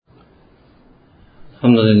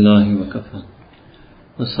الحمد لله وكفى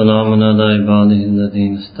والسلام على عباده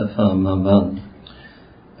الذين اصطفى ما بعد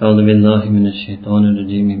أعوذ بالله من الشيطان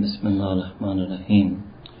الرجيم بسم الله الرحمن الرحيم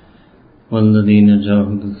والذين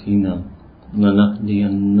جاهدوا فينا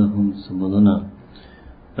لنهدينهم سبلنا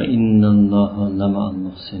وإن الله لمع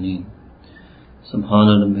المحسنين سبحان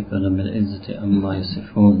ربك رب العزة عما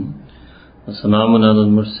يصفون وسلام على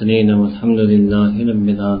المرسلين والحمد لله رب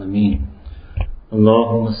العالمين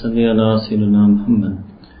اللهم صل على سيدنا محمد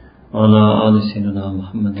وعلى آل سيدنا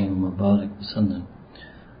محمد وبارك وسلم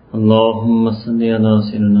اللهم صل على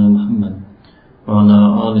سيدنا محمد وعلى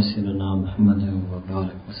آل سيدنا محمد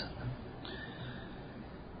وبارك وسلم.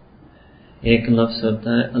 ایک لفظ ہوتا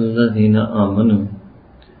ہے الذین آمنوا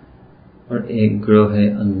اور ایک گروہ ہے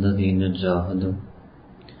الذین جاہدوا.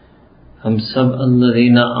 ہم سب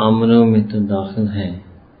الذین آمنوا میں تو داخل ہیں.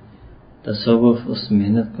 تصوف اس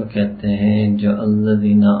محنت کو کہتے ہیں جو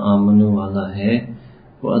الذین آمنوا والا ہے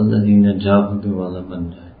وہ الذین جاہدوا والا بن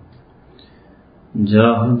جائے.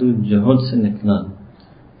 جاہدوا جہد سے نکلا،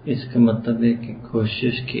 اس کا مطلب ہے کہ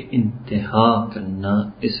کوشش کی انتہا کرنا،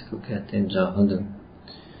 اس کو کہتے ہیں جاہدوا.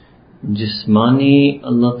 جسمانی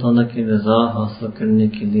اللہ تعالیٰ کی رضا حاصل کرنے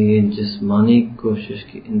کے لیے جسمانی کوشش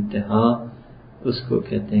کی انتہا، اس کو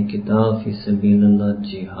کہتے ہیں قتال فی سبیل اللہ،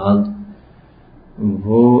 جہاد.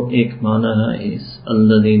 وہ ایک معنی ہے اس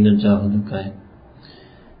الذین جاہدوا کا ہے.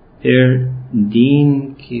 پھر دین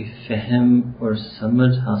کی فہم اور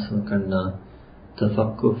سمجھ حاصل کرنا،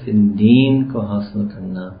 تفقہ فی الدین کو حاصل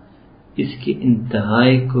کرنا، اس کی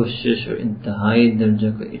انتہائی کوشش اور انتہائی درجہ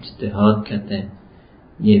کو اجتہاد کہتے ہیں.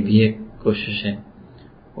 یہ بھی ایک کوشش ہے.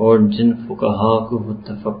 اور جن فقہا کو وہ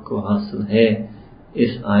تفقہ حاصل ہے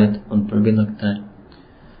اس آیت ان پر بھی لگتا ہے.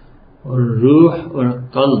 اور روح اور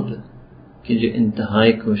قلب کی جو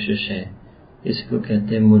انتہائی کوشش ہے اس کو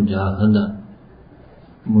کہتے ہیں مجاہدہ،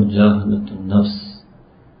 مجاہدۃ النفس.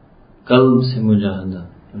 قلب سے مجاہدہ،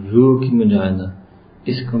 روح کی مجاہدہ،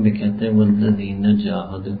 اس کو بھی کہتے ہیں والذین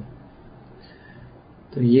جاہدوا.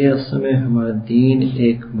 تو یہ اصل میں ہمارا دین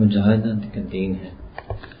ایک مجاہدہ کا دین ہے.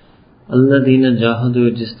 الذین جاہدوا،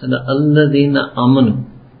 جس طرح الذین آمنوا،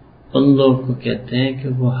 ان لوگ کو کہتے ہیں کہ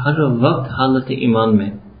وہ ہر وقت حالت ایمان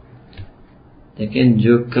میں، لیکن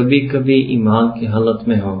جو کبھی کبھی ایمان کی حالت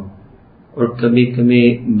میں ہو اور کبھی کبھی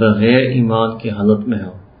بغیر ایمان کی حالت میں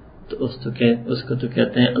ہو تو اس کو تو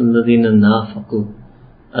کہتے ہیں الذین نافقوا.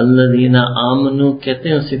 الذین آمنوا کہتے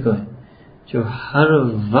ہیں اسی کو ہے جو ہر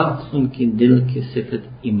وقت ان کی دل کی صفت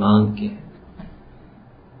ایمان کی ہے.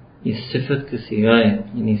 یہ صفت کی صیغہ ہے،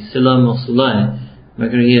 یعنی صلہ موصولہ ہے،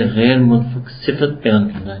 مگر یہ غیر منفک صفت بیان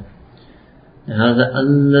کر رہا ہے. لہذا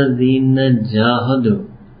الذین جاہدوا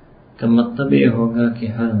کا مطلب یہ ہوگا کہ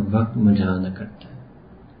ہر وقت مجاہدہ کرتا ہے.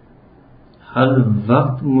 ہر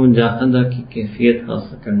وقت مجاہدہ کی کیفیت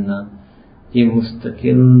حاصل کرنا، یہ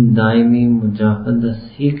مستقل دائمی مجاہدہ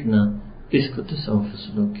سیکھنا، اس کو تصوف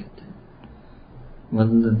سلوک کہتے ہیں.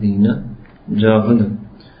 والذین جاہدوا.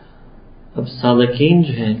 اب سالکین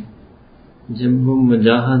جو ہیں جب وہ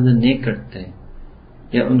مجاہدہ نہیں کرتے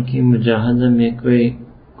یا ان کی مجاہدہ میں کوئی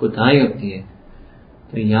کوتاہی ہوتی ہے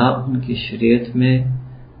تو یا ان کی شریعت میں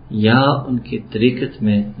یا ان کی طریقت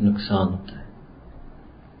میں نقصان ہوتا ہے.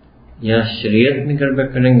 یا شریعت میں گڑبڑ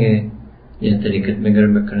کریں گے یا طریقت میں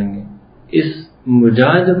گڑبڑ کریں گے. اس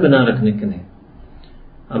مجاہدہ کو نہ رکھنے کے لیے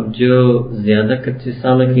اب جو زیادہ کچے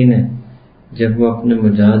سالکین ہیں جب وہ اپنے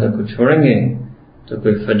مجاہدہ کو چھوڑیں گے تو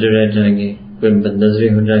کوئی فجر رہ جائیں گے، کوئی بدنظری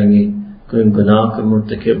ہو جائیں گی، کوئی گناہ کا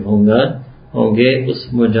مرتکب ہوں گے، اس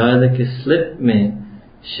مجاہدہ کے سلپ میں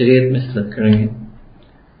شریعت میں سلپ کریں گے.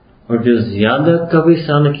 اور جو زیادہ قوی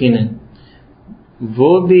سالکین ہیں وہ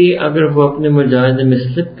بھی اگر وہ اپنے مجاہدے میں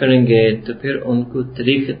سلپ کریں گے تو پھر ان کو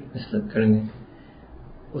طریقت میں سلپ کریں گے.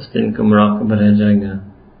 اس دن کا مراقبہ رہ جائے گا،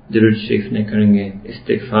 درود شریف نہیں کریں گے،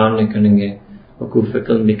 استغفار نہیں کریں گے، وقوف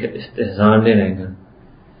قلبی کا استحضار نہیں رہے گا.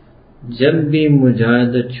 جب بھی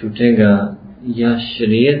مجاہدہ چھوٹے گا یا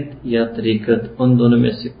شریعت یا طریقت، ان دونوں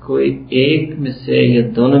میں سے کوئی ایک میں سے یا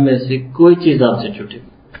دونوں میں سے کوئی چیز آپ سے چھوٹے گی.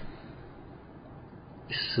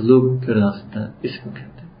 سلوک کا راستہ اس کو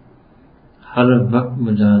کہتے ہیں. ہر وقت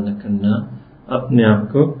مجاہدہ کرنا، اپنے آپ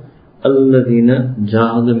کو الذین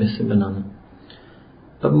جاہدوا میں سے بنانا.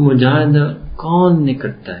 اب مجاہدہ کون نہیں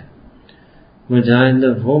کرتا ہے؟ مجاہدہ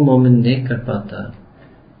وہ مومن نہیں کر پاتا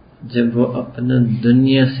جب وہ اپنا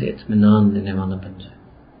دنیا سے اطمینان لینے والا بن جائے.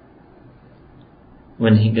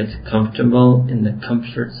 When he gets comfortable in the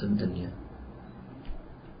comforts of dunya.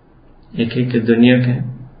 ایک ایک دنیا کے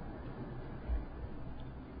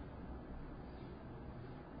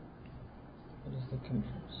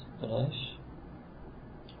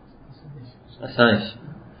آسائش،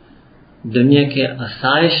 دنیا کے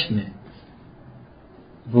آسائش میں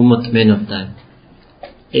وہ مطمئن ہوتا ہے.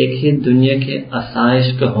 ایک ہی دنیا کے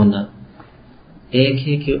آسائش کا ہونا، ایک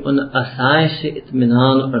ہی کہ ان آسائش سے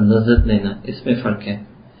اطمینان اور لذت لینا، اس میں فرق ہے.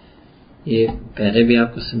 یہ پہلے بھی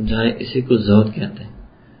آپ کو سمجھائے، اسی کو زہد کہتے ہیں.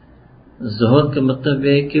 زہد کا مطلب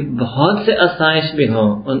ہے کہ بہت سے آسائش بھی ہوں،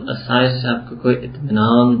 ان آسائش سے آپ کو کوئی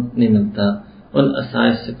اطمینان نہیں ملتا، ان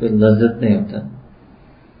آسائش سے کوئی لذت نہیں ہوتا.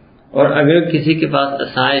 اور اگر کسی کے پاس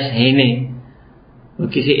آسائش ہے ہی نہیں، وہ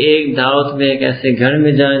کسی ایک دعوت میں ایک ایسے گھر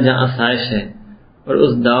میں جائیں جہاں آسائش ہے اور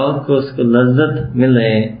اس دعوت کو اس کو لذت مل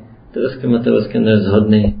رہے ہیں، تو اس کا مطلب اس کے اندر زہد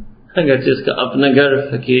نہیں. اگرچہ اس کا اپنا گھر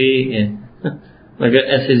فقیری ہے، مگر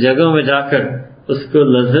ایسی جگہوں میں جا کر اس کو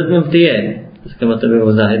لذت ملتی ہے، اس کا مطلب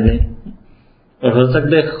وہ زاہد نہیں. اور ہو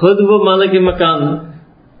سکتا ہے خود وہ مالک مکان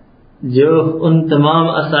جو ان تمام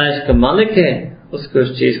آسائش کا مالک ہے، اس کو اس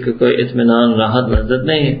چیز کو کوئی اطمینان، راحت، لذت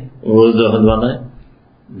نہیں ہے، وہ زہد والا ہے.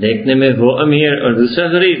 دیکھنے میں وہ امیر اور دوسرا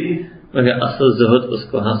غریب، مگر اصل زہد اس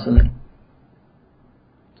کو حاصل ہے.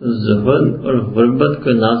 تو زہد اور غربت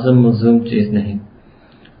کوئی لازم ملزوم چیز نہیں،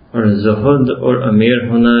 اور زہد اور امیر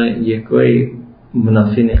ہونا یہ کوئی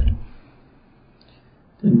منافی نہیں.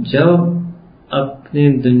 جب اپنی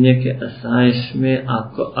دنیا کے آسائش میں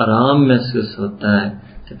آپ کو آرام محسوس ہوتا ہے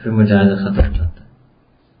تو پھر مجاہدہ ختم ہو جاتا ہے.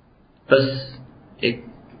 بس ایک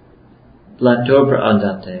پلاٹو پر آ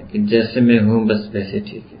جاتا ہے کہ جیسے میں ہوں بس ویسے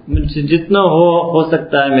ٹھیک ہے، مجھے جتنا ہو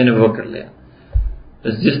سکتا ہے میں نے وہ کر لیا.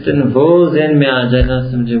 بس جس دن وہ ذہن میں آ جائے نا،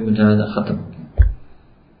 سمجھے مجاہدہ ختم ہو گیا.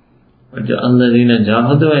 اور جو الذین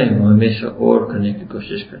جاہدوا ہیں وہ ہمیشہ اور کرنے کی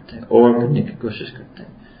کوشش کرتے ہیں، اور کرنے کی کوشش کرتے ہیں.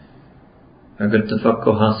 اگر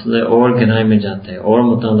تفقہ حاصل ہے اور گہرائی میں جاتے ہیں، اور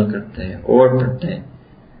مطالعہ کرتے ہیں، اور پڑھتے ہیں.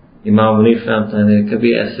 امام حنیفہ رحمۃ اللہ علیہ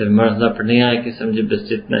کبھی ایسے مرحلہ پر نہیں آئے کہ سمجھے بس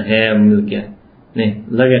جتنا ہے مل گیا، نہیں،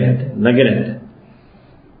 لگے رہتے.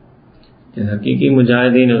 جو حقیقی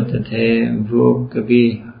مجاہدین ہوتے تھے وہ کبھی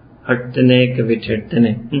ہٹتے نہیں، کبھی ٹھہرتے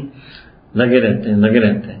نہیں، لگے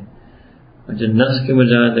رہتے ہیں. اور جو نفس کے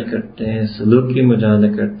مجاہدے کرتے ہیں، سلوک کی مجاہدے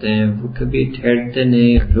کرتے ہیں، وہ کبھی ٹھہرتے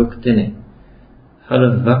نہیں، رکتے نہیں. ہر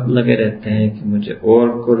وقت لگے رہتے ہیں کہ مجھے اور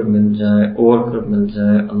قرب مل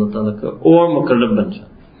جائے، اللہ تعالیٰ کا اور مقرب بن جائے.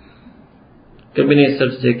 کبھی نہیں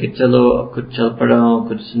سوچتے کہ چلو اب کچھ چل پڑا ہوں،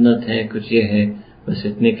 کچھ سنت ہے، کچھ یہ ہے، بس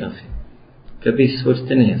اتنے کافی. کبھی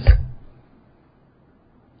سوچتے نہیں ایسا.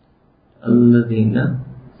 الذین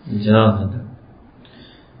جاہدوا.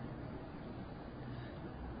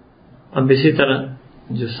 اب اسی طرح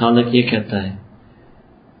جو سالک یہ کہتا ہے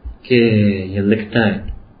کہ یہ لکھتا ہے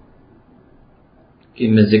کہ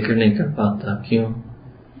میں ذکر نہیں کر پاتا.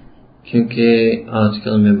 کیونکہ آج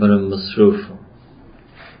کل میں بڑا مصروف ہوں،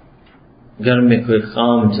 گھر میں کوئی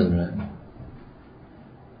کام چل رہا ہے،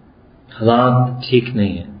 حالات ٹھیک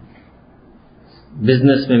نہیں ہیں،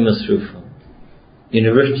 بزنس میں مصروف ہوں،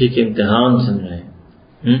 یونیورسٹی کے امتحان چل رہے ہیں،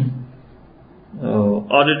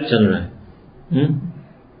 آڈٹ چل رہا ہے.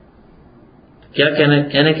 کیا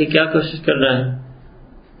کہنے کی کیا کوشش کر رہا ہے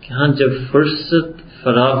کہ ہاں جب فرصت،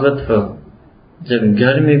 فراغت ہو، جب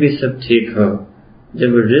گھر میں بھی سب ٹھیک ہو،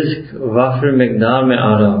 جب رزق وافر مقدار میں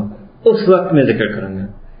آ رہا ہو، اس وقت میں ذکر کروں گا.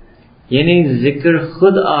 یعنی ذکر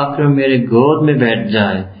خود آ کر میرے گود میں بیٹھ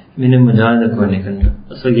جائے، میں نے مجاہدہ کوئی نہیں کرنا.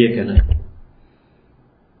 اصل یہ کہنا ہے.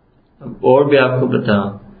 اب اور بھی آپ کو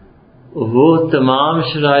بتاؤں، وہ تمام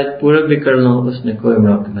شرائط پورے بھی کر لوں، اس میں کوئی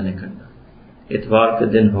مراقبہ نہیں کرنا. اتوار کا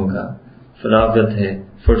دن ہوگا، فراغت ہے،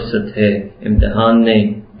 فرصت ہے، امتحان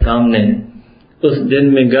نہیں، کام نہیں، اس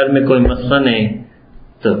دن میں گھر میں کوئی مسئلہ نہیں،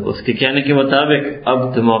 تو اس کے کہنے کے مطابق اب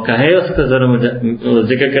تو موقع ہے اس کا ذرا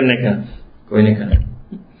ذکر کرنے کا، کوئی نہیں کرنا.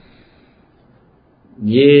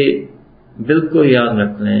 یہ بالکل یاد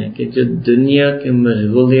رکھ لیں کہ جو دنیا کی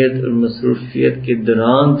مشغولیت اور مصروفیت کے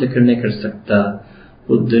دوران ذکر نہیں کر سکتا،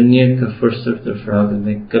 وہ دنیا کا فرصت اور فراغت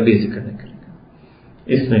میں کبھی ذکر نہیں کرے گا.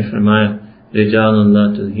 اس میں فرمایا رجال لا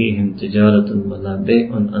تلہیہم تجارۃ ولا بیع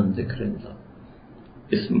عن ذکر اللہ.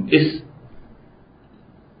 اس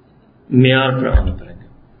معیار پر آنا پڑے گا.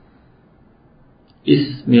 اس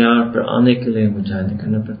معیار پر آنے کے لیے مجاہدہ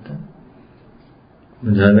کرنا پڑتا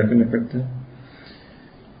ہے.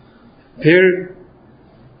 پھر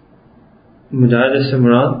مجاہدے سے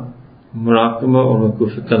مراد مراقبہ اور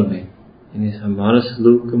وقوف قلب ہے. یعنی ہمارا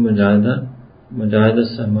سلوک کا مجاہدہ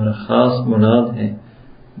سے ہمارا خاص مراد ہے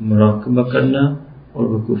مراقبہ کرنا اور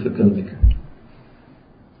وقوف قلب کرنا.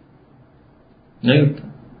 نہیں ہوتا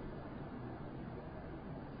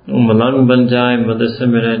ملنگ بن جائے، مدرسے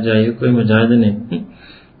میں رہ جائے، یہ کوئی مجاہدہ نہیں.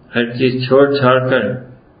 ہر چیز چھوڑ چھاڑ کر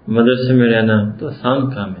مدرسے میں رہنا تو آسان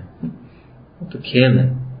کام ہے، وہ تو کھیل ہے،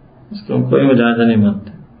 اس کو ہم کوئی مجاہدہ نہیں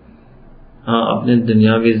مانتے. ہاں، اپنے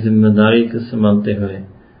دنیاوی ذمہ داری کو سنبھالتے ہوئے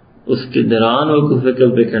اس کے دوران وقوف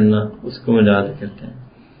قلب کرنا، اس کو مجاہدہ کہتے ہیں.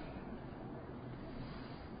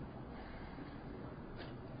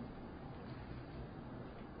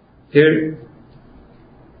 پھر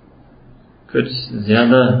کچھ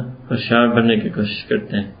زیادہ ہوشیار بننے کی کوشش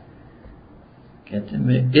کرتے ہیں، کہتے ہیں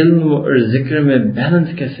میں علم اور ذکر میں بیلنس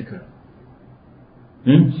کیسے کروں؟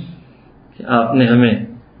 کہ آپ نے ہمیں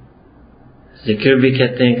ذکر بھی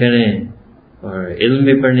کہتے ہیں کریں اور علم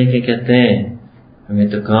بھی پڑھنے کے کہتے ہیں، میں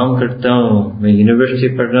تو کام کرتا ہوں، میں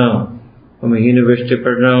یونیورسٹی پڑھ رہا ہوں اور میں یونیورسٹی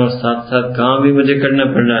پڑھ رہا ہوں، ساتھ ساتھ کام بھی مجھے کرنا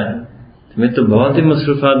پڑ رہا ہے، تو میں تو بہت ہی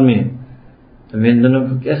مصروف آدمی ہوں، تو میں ان دونوں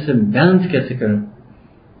کو کیسے بیلنس کیسے کروں؟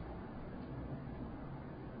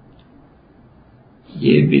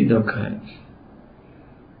 یہ بھی دھوکہ ہے۔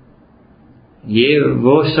 یہ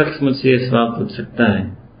وہ شخص مجھ سے یہ سوال پوچھ سکتا ہے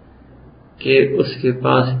کہ اس کے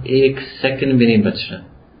پاس ایک سیکنڈ بھی نہیں بچ رہا،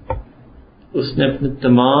 اس نے اپنے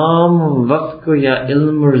تمام وقت کو یا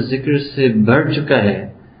علم اور ذکر سے بھر چکا ہے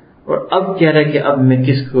اور اب کہہ رہا ہے کہ اب میں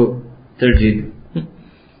کس کو ترجیح دوں؟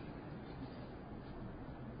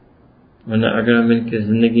 ورنہ اگر ہم ان کی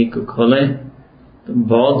زندگی کو کھولیں تو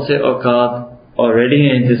بہت سے اوقات آلریڈی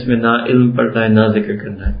ہیں جس میں نہ علم پڑھنا ہے نہ ذکر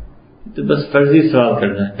کرنا ہے، تو بس فرضی سوال کر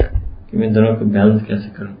رہا ہے کہ میں دونوں کو بیلنس کیسے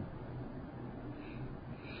کروں۔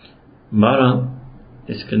 بہرحال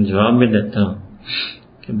اس کا جواب بھی دیتا ہوں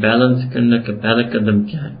کہ بیلنس کرنے کا پہلا قدم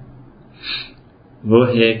کیا ہے؟ وہ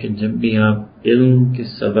ہے کہ جب بھی آپ علم کے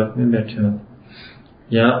سبق میں بیٹھے ہو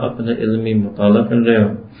یا اپنا علمی مطالعہ کر رہے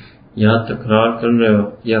ہو یا تکرار کر رہے ہو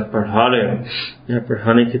یا پڑھا رہے ہو یا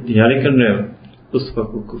پڑھانے کی تیاری کر رہے ہو، اس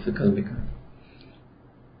وقت وقوف قلبی کرو۔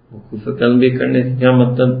 وقوف قلبی کرنے سے کیا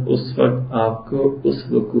مطلب؟ اس وقت آپ کو اس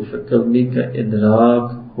وقوف قلبی کا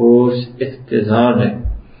ادراک، ہوش، استحضار ہے،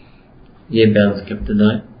 یہ بیلنس کی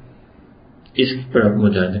ابتدا ہے، اس پر آپ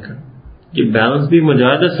مجاہدہ کرو۔ یہ بیلنس بھی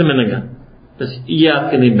مجاہدہ سے میں نے کہا، بس یہ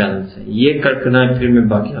آپ کے لیے بیلنس ہے، یہ کرنا ہے، پھر میں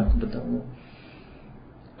باقی آپ کو بتاؤں گا۔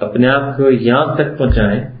 اپنے آپ کو یہاں تک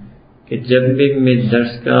پہنچائیں کہ جب بھی میں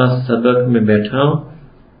درس کا سبق میں بیٹھا ہوں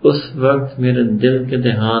اس وقت میرے دل کے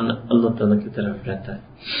دھیان اللہ تعالیٰ کی طرف رہتا ہے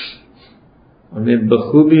اور میں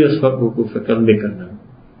بخوبی اس وقت وقوف قلبی کر رہا ہوں،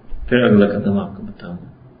 پھر اگلا قدم آپ کو بتاؤں گا۔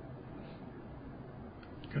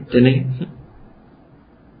 کرتے نہیں؟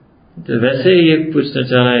 تو ویسے ہی یہ پوچھنا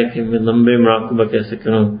چاہ رہا ہے کہ میں لمبے مراقبہ کیسے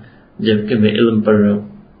کروں جبکہ میں علم پڑھ رہا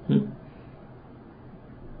ہوں۔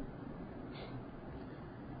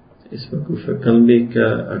 اس وقوف قلبی کا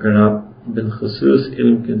اگر آپ بالخصوص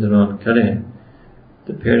علم کے دوران کریں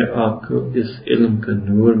تو پھر آپ کو اس علم کا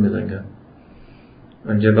نور ملے گا،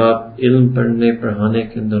 اور جب آپ علم پڑھنے پڑھانے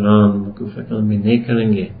کے دوران وقوف قلبی نہیں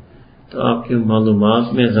کریں گے تو آپ کی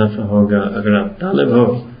معلومات میں اضافہ ہوگا اگر آپ طالب ہو،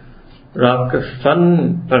 اور آپ کا فن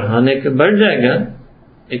پڑھانے کا بڑھ جائے گا،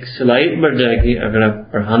 ایک صلاحیت بڑھ جائے گی اگر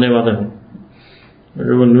آپ پڑھانے والا ہو،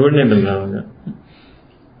 مگر وہ نور نہیں مل رہا ہوگا۔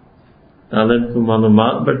 طالب کو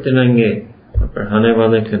معلومات بڑھتے رہیں گے اور پڑھانے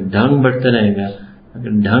والے کا ڈھنگ بڑھتے رہے گا، اگر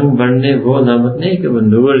ڈھنگ بڑھنے وہ علامت نہیں کہ وہ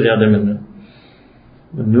نور زیادہ مل رہا،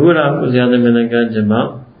 وہ نور آپ کو زیادہ ملے گا جب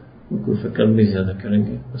آپ وقوف قلبی زیادہ کریں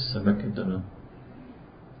گے اس سبق کے دوران۔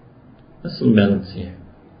 اصل بیلنس یہ ہے،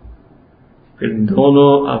 پھر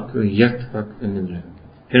دونوں آپ کو یک وقت میں مل رہے گے،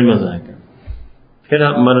 پھر مزہ آئے گا، پھر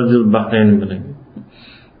آپ مرج البحرین بنیں گے۔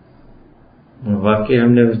 واقعی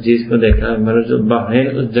ہم نے اس چیز کو دیکھا ہے، مرج البحرین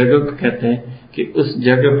اس جگہ کو کہتے ہیں کہ اس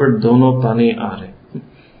جگہ پر دونوں پانی آ رہے،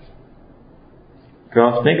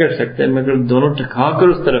 کراس نہیں کر سکتے مگر دونوں ٹکا کر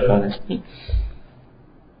اس طرف آ رہے،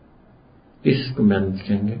 اس کو بیلنس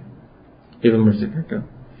کہیں گے علم اور ذکر کا۔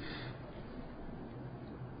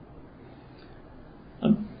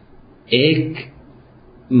 اب ایک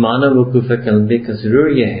معنی وقوف قلبی کا ضرور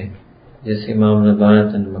یہ ہے، جیسے امام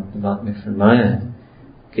روایت مکتوبات میں فرمایا ہے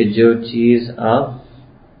کہ جو چیز آپ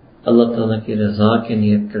اللہ تعالیٰ کی رضا کی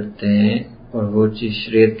نیت کرتے ہیں اور وہ چیز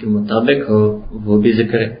شریعت کے مطابق ہو وہ بھی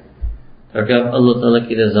ذکر ہے۔ اگر آپ اللہ تعالیٰ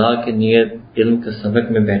کی رضا کی نیت علم کے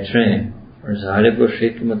سبق میں بیٹھ رہے ہیں اور ظاہر وہ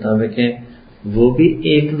شریعت کے مطابق ہے، وہ بھی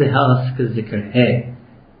ایک لحاظ کا ذکر ہے،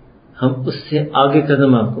 ہم اس سے آگے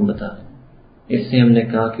قدم آپ کو بتا رہے ہیں۔ اس سے ہم نے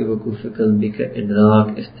کہا کہ وقوف قلبی کا ادراک،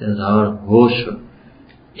 استحضار، ہوش ہو،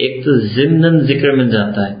 ایک تو ضمناً ذکر مل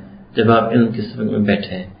جاتا ہے جب آپ علم کے سبق میں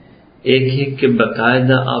بیٹھے ہیں، ایک ہے کہ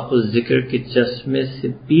باقاعدہ آپ اس ذکر کے چشمے سے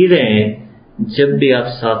پی رہے ہیں جب بھی آپ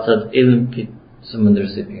ساتھ ساتھ علم کے سمندر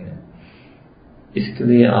سے پی رہے ہیں۔ اس کے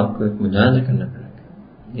لیے آپ کو ایک مجاہدہ کرنا پڑے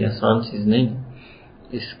گا، یہ آسان چیز نہیں،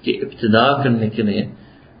 اس کی ابتدا کرنے کے لیے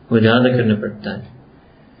مجاہدہ کرنا پڑتا ہے،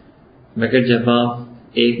 مگر جب آپ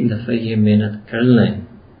ایک دفعہ یہ محنت کر لیں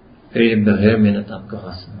پھر یہ بغیر محنت آپ کو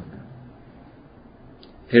حاصل ہوگا،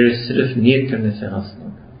 پھر صرف نیت کرنے سے حاصل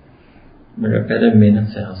ہوگا، مگر پہلے محنت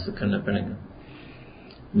سے حاصل کرنا پڑے گا۔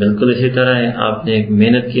 بالکل اسی طرح ہے، آپ نے ایک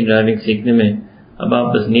محنت کی ڈرائیونگ سیکھنے میں، اب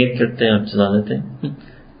آپ بس نیت کرتے ہیں، آپ چلا لیتے ہیں،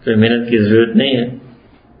 کوئی محنت کی ضرورت نہیں ہے،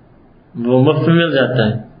 وہ مفت میں مل جاتا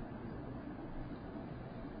ہے،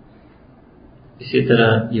 اسی طرح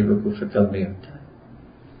یہ وقوف قلب بھی ہوتا ہے،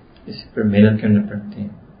 اسی پر محنت کرنا پڑتی ہے.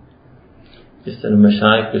 جس طرح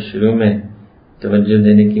مشائخ کو شروع میں توجہ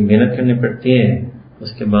دینے کی محنت کرنی پڑتی ہے،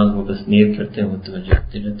 اس کے بعد وہ بس نیت کرتے ہیں، وہ توجہ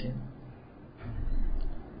ہوتی رہتی ہے.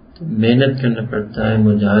 تو محنت کرنا پڑتا ہے،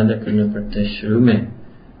 مجاہدہ کرنا پڑتا ہے شروع میں،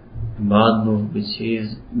 بعد وہ بھی چیز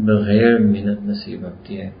بغیر محنت نصیب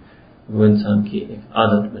ہوتی ہے، وہ انسان کی ایک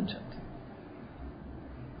عادت بن جاتی ہے.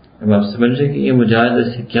 اب آپ سمجھ رہے کہ یہ مجاہدے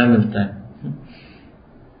سے کیا ملتا ہے؟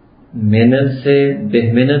 محنت سے بے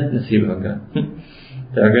محنت نصیب ہوگا.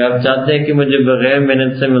 تو اگر آپ چاہتے ہیں کہ مجھے بغیر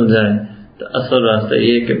محنت سے مل جائے تو اصل راستہ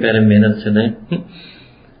یہ ہے کہ پہلے محنت سے لیں،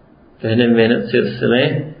 پہلے محنت سے لیں،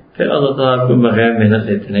 پھر اللہ تعالیٰ آپ کو بغیر محنت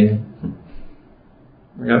دیتے رہیں گے.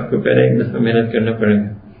 آپ کو پہلے ایک دفعہ محنت کرنا پڑے گا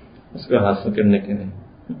اس کو حاصل کرنے کے لیے.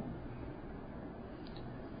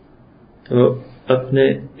 تو اپنے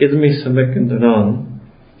علمی سبق کے دوران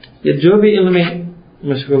یہ جو بھی علمی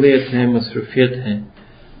مشغولیت ہے، مصروفیت ہے،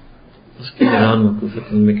 اس کے دوران وقوف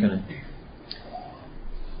علمی کریں.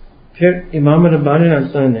 پھر امام ربانی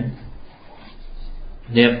رحمۃ اللہ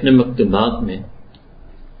نے اپنے مکتوبات میں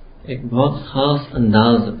ایک بہت خاص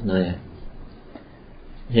انداز اپنایا ہے.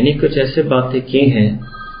 یعنی کچھ ایسے باتیں کی ہیں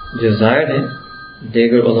جو ظاہر ہے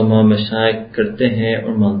دیگر علماء مشائخ کرتے ہیں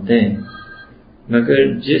اور مانتے ہیں، مگر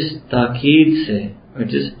جس تاکید سے اور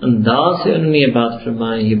جس انداز سے انہوں نے یہ بات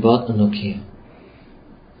فرمائی یہ بہت انوکھی ہے.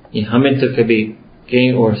 یہ ہمیں تو کبھی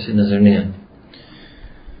کہیں اور سے نظر نہیں آتی.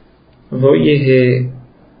 وہ یہ ہے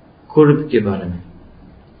قرب کے بارے میں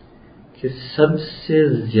کہ سب سے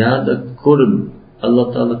زیادہ قرب، اللہ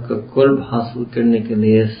تعالیٰ کا قرب حاصل کرنے کے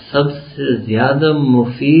لیے سب سے زیادہ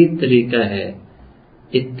مفید طریقہ ہے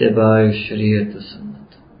اتباع شریعت و سنت.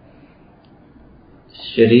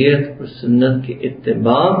 شریعت اور سنت کے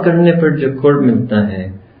اتباع کرنے پر جو قرب ملتا ہے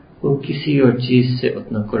وہ کسی اور چیز سے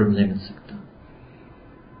اتنا قرب نہیں مل سکتا.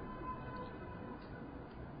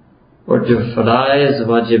 اور جو فرائض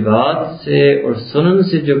واجبات سے اور سنن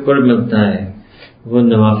سے جو قرب ملتا ہے وہ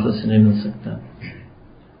نوافل سے نہیں مل سکتا.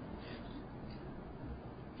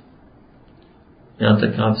 یہاں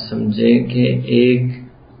تک آپ سمجھیں کہ ایک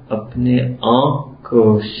اپنے آنکھ کو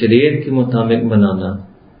شریعت کے مطابق بنانا،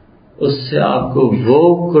 اس سے آپ کو وہ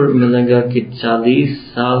قرب ملے گا کہ 40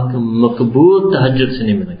 سال کا مقبول تہجد سے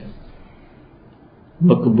نہیں ملے گا.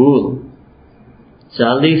 مقبول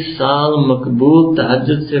 40 سال مقبول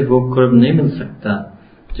تہجد سے وہ قرب نہیں مل سکتا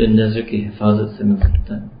جو نظر کی حفاظت سے مل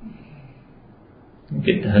سکتا ہے.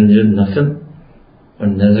 کیونکہ تہجد نفل اور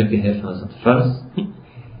نظر کی حفاظت فرض.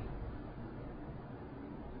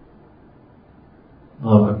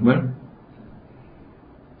 اللہ اکبر.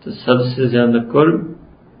 تو سب سے زیادہ قرب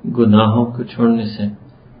گناہوں کو چھوڑنے سے،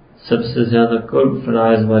 سب سے زیادہ قرب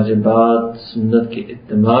فرائض واجبات سنت کی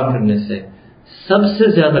اتباع کرنے سے، سب سے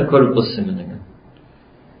زیادہ قرب اس سے ملے گا.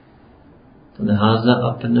 تو لہذا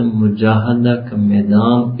اپنا مجاہدہ کا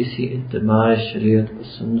میدان اسی اتباع شریعت و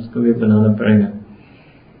سنت کو بھی بنانا پڑے گا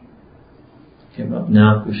کہ ہم اپنے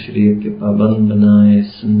آپ کو شریعت کے پابند بنائیں،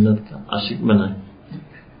 سنت کا عاشق بنائیں.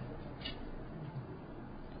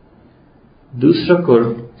 دوسرا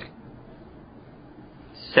قرب،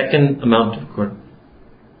 سیکنڈ اماؤنٹ آف قرب،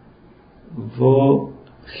 وہ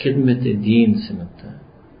خدمت دین سے ملتا ہے.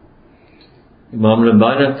 امام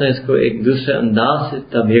ربانی رہتا ہے اس کو ایک دوسرے انداز سے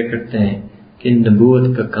تعبیر کرتے ہیں کہ نبوت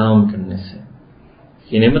کا کام کرنے سے.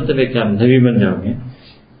 یہ نہیں مطلب ہے کہ آپ نبی بن جاؤ گے،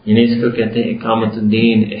 یعنی اس کو کہتے ہیں اقامت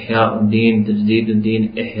الدین، احیاء الدین، تجدید الدین،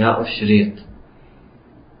 احیاء الشریعت.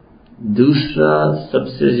 دوسرا سب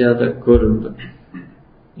سے زیادہ قرب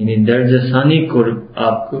یعنی درجہ ثانی قرب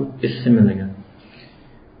آپ کو اس سے ملے گا.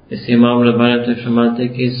 اس سے امام ربانی فرماتے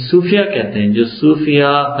ہیں کہ صوفیہ کہتے ہیں، جو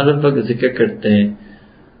صوفیہ ہر وقت ذکر کرتے ہیں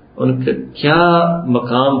ان کا کیا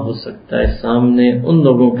مقام ہو سکتا ہے سامنے ان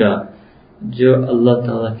لوگوں کا جو اللہ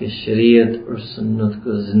تعالیٰ کی شریعت اور سنت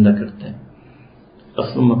کو زندہ کرتے ہیں.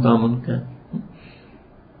 اصل مقام ان کا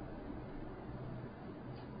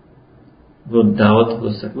وہ دعوت ہو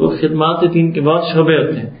سکتا ہے. وہ خدمات دین کے بہت شعبے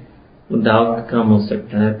ہوتے ہیں، وہ دعوت کا کام ہو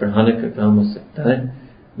سکتا ہے، پڑھانے کا کام ہو سکتا ہے،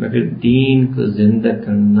 مگر دین کو زندہ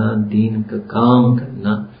کرنا، دین کا کام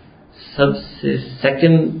کرنا سب سے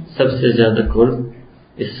سب سے زیادہ قرب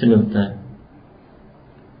اس سے ملتا ہے.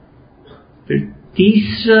 پھر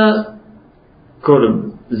تیسرا قرب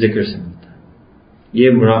ذکر سے ملتا ہے،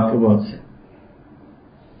 یہ مراقبات سے.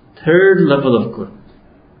 تھرڈ لیول آف قرب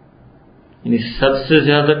یعنی سب سے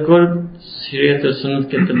زیادہ قرب شریعت اور سنت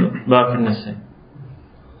کے اتباع کرنے سے،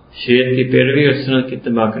 شریعت کی پیروی اور سنت کی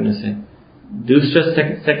اتباع کرنے سے. دوسرا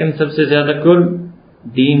سیکنڈ سب سے زیادہ قرب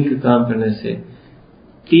دین کا کام کرنے سے.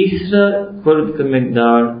 تیسرا قرب کا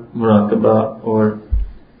مقدار مراقبہ اور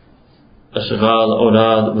اشغال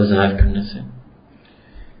اوراد وظائف کرنے سے.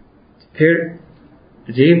 پھر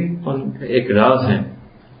عجیب ان کا ایک راز ہے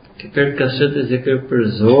کہ پھر کثرت ذکر پر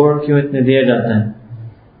زور کیوں اتنے دیا جاتا ہے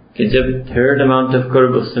کہ جب تھرڈ اماؤنٹ آف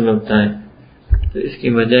قرب اس سے ملتا ہے، تو اس کی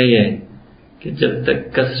وجہ یہ ہے کہ جب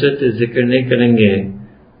تک کثرت ذکر نہیں کریں گے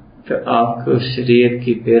تو آپ کو شریعت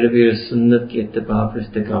کی پیروی اور سنت کی اتباع پر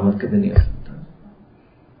استقامت کبھی نہیں ہو سکتا.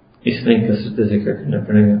 اس لیے کثرت ذکر کرنا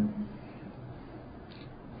پڑے گا.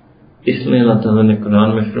 اس لیے اللہ تعالیٰ نے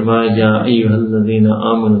قرآن میں فرمایا یا ایھا الذین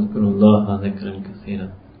آمنوا اذکروا اللہ ذکرا کثیرا.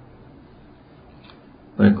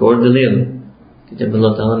 اور ایک اور دلیل کہ جب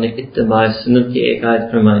اللہ تعالیٰ نے اتباع سنت کی ایک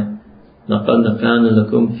آیت فرمائی لقد کان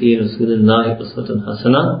لکم فی رسول اللہ اسوۃ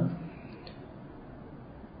حسنہ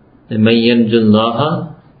لمن یرجو اللہ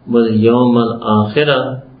والیوم الآخر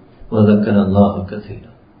وذکر اللہ کثیرا.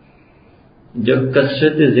 جو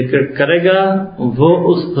کثرت ذکر کرے گا وہ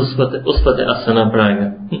اس اسوۃ حسنہ پر آئے گا.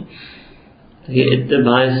 یہ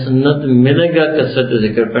اتباع سنت ملے گا کثرت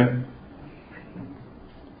ذکر پر.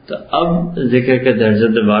 تو اب ذکر کا درجہ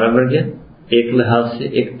دوبارہ بڑھ گیا، ایک لحاظ سے،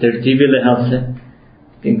 ایک ترتیبی لحاظ سے،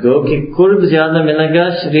 کہ گو کہ قرب زیادہ ملے گا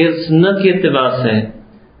شریعت سنت کی اتباع سے،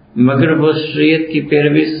 مگر وہ شریعت کی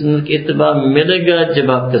پیروی سنت کی اتباع ملے گا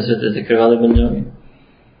جب آپ کثرت ذکر والے بن جاؤ گے.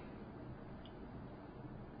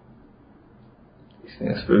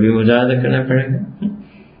 اس پر بھی مجاہدہ کرنا پڑے گا،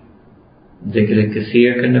 ذکر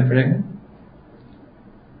کثیر کرنا پڑے گا.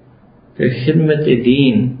 پھر خدمت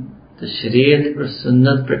دین، تو شریعت اور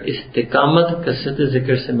سنت پر استقامت کثرت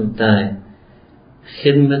ذکر سے ملتا ہے.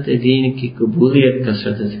 خدمت دین کی قبولیت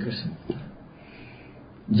کثرت ذکر سے ملتا ہے.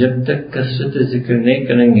 جب تک کثرت ذکر نہیں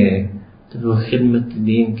کریں گے تو وہ خدمت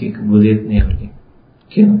دین کی قبولیت نہیں ہوگی.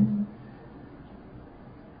 کیوں؟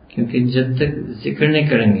 کیونکہ جب تک ذکر نہیں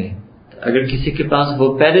کریں گے، اگر کسی کے پاس وہ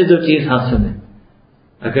پہلے جو چیز حاصل ہے،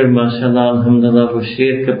 اگر ماشاءاللہ الحمدللہ وہ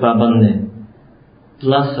شریعت کا پابند ہے،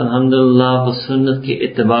 پلس الحمدللہ وہ سنت کی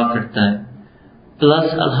اتباع کرتا ہے،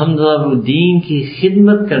 پلس الحمدللہ وہ دین کی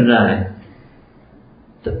خدمت کر رہا ہے،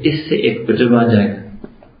 تو اس سے ایک عجب آ جائے گا،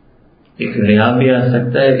 ایک ریا بھی آ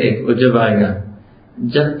سکتا ہے، ایک عجب آئے گا.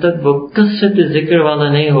 جب تک وہ کثرت ذکر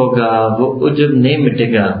والا نہیں ہوگا وہ عجب نہیں مٹے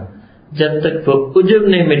گا. جب تک وہ عجب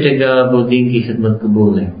نہیں مٹے گا وہ دین کی خدمت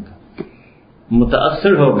قبول نہیں ہوگا.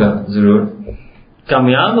 متاثر ہوگا ضرور،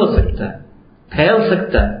 کامیاب ہو سکتا ہے، پھیل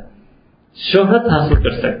سکتا ہے، شہرت حاصل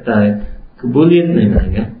کر سکتا ہے، قبولیت نہیں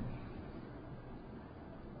ملے گا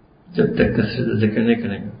جب تک کثرت ذکر نہیں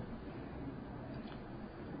کرے گا.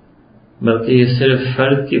 بلکہ یہ صرف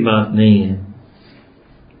فرد کی بات نہیں ہے.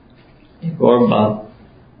 ایک اور بات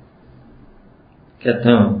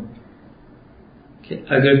کہتا ہوں کہ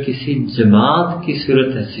اگر کسی جماعت کی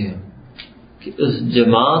صورت ایسی ہو کہ اس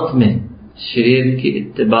جماعت میں شریعت کی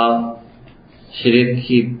اتباع، شریعت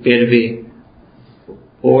کی پیروی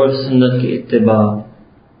اور سنت کی اتباع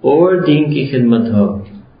اور دین کی خدمت ہو،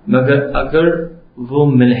 مگر اگر وہ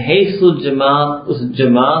من حیث الجماعت اس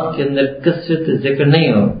جماعت کے اندر کثرت ذکر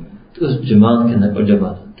نہیں ہو تو اس جماعت کے اندر عجب آ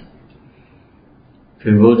جاتا ہے.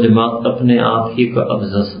 پھر وہ جماعت اپنے آپ ہی کو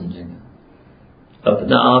افضل سمجھے گا،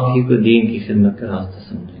 اپنا آپ ہی کو دین کی خدمت کا راستہ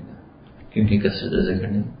سمجھے گا، کیونکہ کثرت ذکر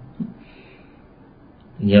نہیں.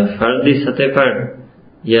 یا فردی سطح پر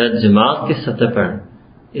یا جماعت کی سطح پر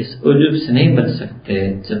اس عجب سے نہیں بچ سکتے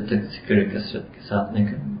جب تک ذکر کثرت کے ساتھ نہیں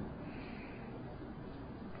کریں.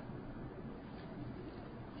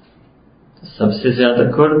 تو سب سے زیادہ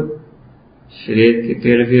قرب شریعت کی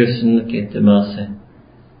پیروی اور سنت کے اتباع سے.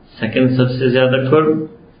 سیکنڈ سب سے زیادہ قرب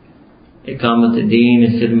اقامت دین،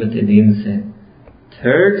 خدمت دین سے.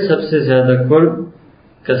 تھرڈ سب سے زیادہ قرب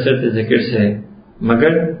کثرت ذکر سے،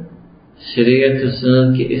 مگر شریعت و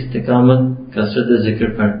سنت کی استقامت کثرت ذکر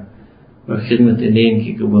پر اور خدمت دین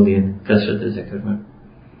کی قبولیت کثرت ذکر پر.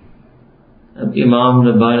 اب امام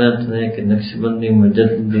ربانی نے کہ نقش بندی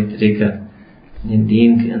مجددی طریقہ نے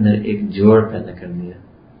دین کے اندر ایک جوڑ پیدا کر دیا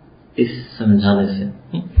اس سمجھانے سے.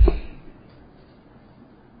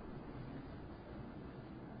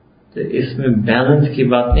 تو اس میں بیلنس کی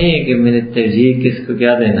بات نہیں ہے کہ میرے ترجیح کس کو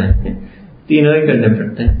کیا دینا ہے، تینوں ہی کرنے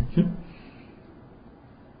پڑتے ہیں.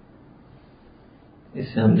 اس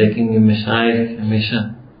سے ہم دیکھیں گے مشائخ ہمیشہ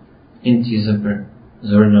ان چیزوں پر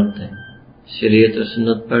زور رکھتے ہیں، شریعت و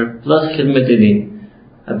سنت پر پلس خدمت دین.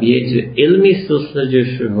 اب یہ جو علمی سلسلہ جو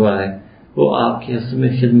شروع ہوا ہے وہ آپ کے اصل میں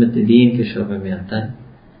خدمت دین کے شعبے میں آتا ہے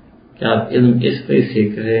کہ آپ علم اس لیے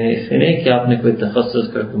سیکھ رہے ہیں، اس لیے نہیں کہ آپ نے کوئی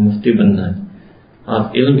تخصص کر کے مفتی بننا ہے.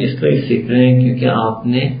 آپ علم اس لیے سیکھ رہے ہیں کیونکہ آپ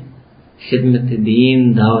نے خدمت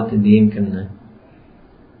دین، دعوت دین کرنا ہے.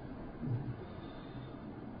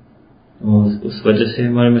 اس وجہ سے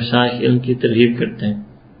ہمارے مشائخ علم کی ترغیب کرتے ہیں.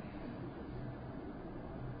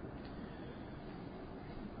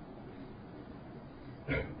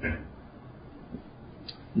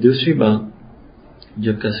 دوسری بات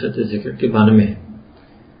جو کثرت ذکر کے بارے میں ہے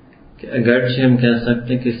کہ اگرچہ ہم کہہ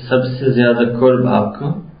سکتے ہیں کہ سب سے زیادہ قرب آپ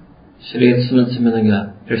کو شریعت سنت سے ملے گا،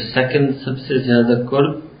 پھر سیکنڈ سب سے زیادہ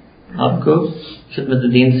قرب آپ کو خدمت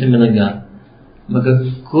دین سے ملے گا، مگر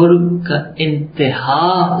قرب کا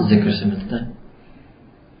انتہا ذکر سے ملتا ہے.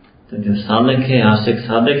 تو جو صادق ہے، عاشق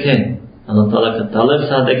صادق ہے، اللہ تعالیٰ کا طالب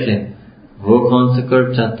صادق ہے، وہ کون سے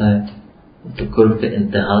قرب چاہتا ہے؟ وہ تو قرب کا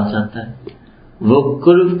انتہا چاہتا ہے. وہ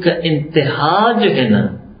قرب کا انتہا جو ہے نا،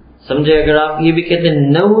 سمجھے، اگر آپ یہ بھی کہتے ہیں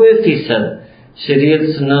 90% شریعت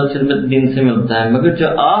سنت خدمت دین سے ملتا ہے، مگر جو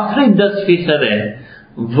آخری 10% ہے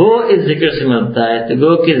وہ اس ذکر سے ملتا ہے، تو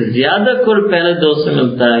گو کہ زیادہ قرب پہلے 2 سے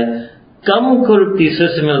ملتا ہے، کم قرب تیسرے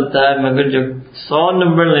سے ملتا ہے، مگر جو 100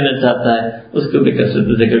 نمبر لینا چاہتا ہے اس کو بھی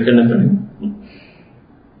کثرت ذکر کرنا پڑے گا.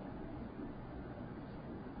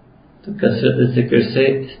 تو کثرت ذکر سے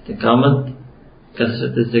استقامت،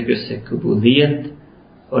 کثرت ذکر سے قبولیت،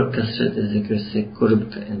 اور کثرت ذکر سے قرب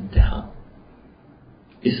کا انتہا.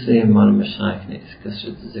 اس لیے ہمارے مشائخ نے اس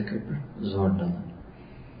کثرت ذکر پر زور ڈالا.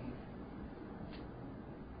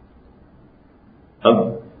 اب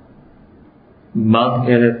بات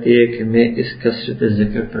کہہ رہتی ہے کہ میں اس کثرت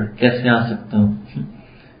ذکر پر کیسے آ سکتا ہوں؟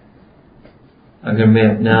 اگر میں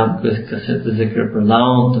اپنے آپ کو اس کثرت ذکر پر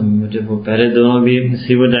لاؤں تو مجھے وہ پہلے دونوں بھی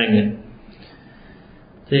نصیب ہو جائیں گے.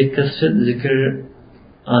 تو یہ کثرت ذکر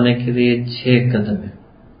آنے کے لیے 6 قدم ہیں.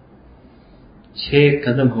 6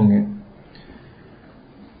 قدم ہوں گے.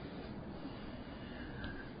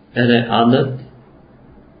 پہلے عادت،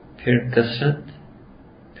 پھر کثرت،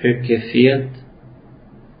 پھر کیفیت،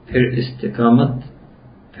 پھر استقامت،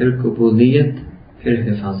 پھر قبولیت، پھر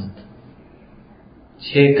حفاظت.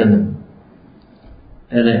 6 قدم.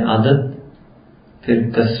 پہلے عادت، پھر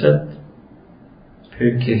کثرت،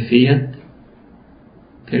 پھر کیفیت،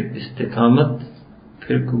 پھر استقامت،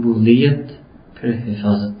 پھر قبولیت، پھر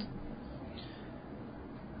حفاظت.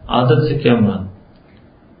 عادت سے کیا مراد؟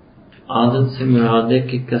 عادت سے مراد ہے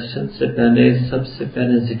کہ کثرت سے پہلے سب سے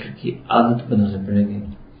پہلے ذکر کی عادت بنانا پڑے گی.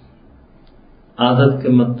 عادت کا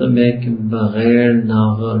مطلب ہے کہ بغیر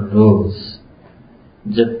ناغہ روز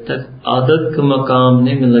جب تک عادت کا مقام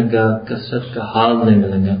نہیں ملے گا کثرت کا حال نہیں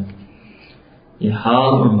ملے گا. یہ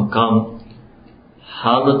حال اور مقام،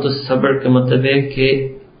 حالت الصبر کا مطلب ہے کہ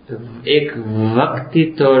ایک وقتی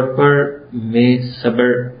طور پر میں صبر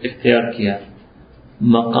اختیار کیا.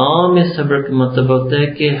 مقام صبر کا مطلب ہوتا ہے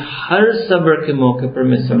کہ ہر صبر کے موقع پر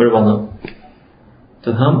میں صبر والا ہوں.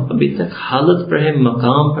 تو ہم ابھی تک حالت پر ہیں،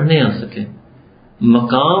 مقام پر نہیں آ سکے.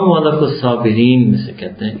 مقام والا کو صابرین میں سے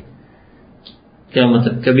کہتے ہیں. کیا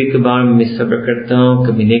مطلب؟ کبھی کبھار میں صبر کرتا ہوں،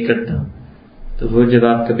 کبھی نہیں کرتا ہوں. تو وہ جب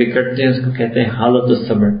آپ کبھی کرتے ہیں اس کو کہتے ہیں حالت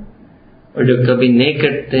الصبر، اور جو کبھی نہیں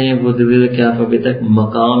کرتے ہیں وہ دلیل کہ آپ ابھی تک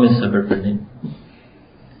مقام صبر پر نہیں.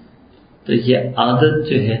 تو یہ عادت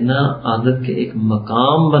جو ہے نا، عادت کے ایک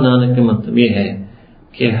مقام بنانے کا مطلب یہ ہے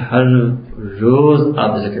کہ ہر روز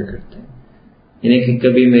آپ ذکر کرتے ہیں. یعنی کہ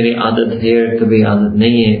کبھی میری عادت ہے اور کبھی عادت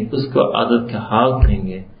نہیں ہے، اس کو عادت کا حال کہیں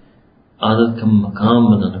گے. عادت کا مقام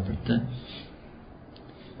بنانا پڑتا ہے.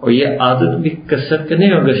 اور یہ عادت بھی کثرت کا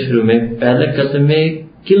نہیں ہوگا. شروع میں پہلے قدم میں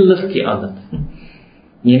قلت کی عادت،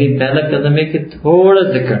 یعنی پہلا قدم ہے کہ تھوڑا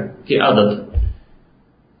ذکر کی عادت.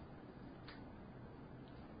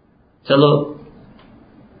 چلو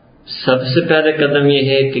سب سے پہلے قدم یہ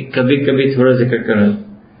ہے کہ کبھی کبھی تھوڑا ذکر کرو.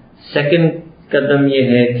 سیکنڈ قدم یہ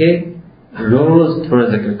ہے کہ روز تھوڑا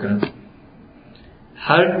ذکر کرو.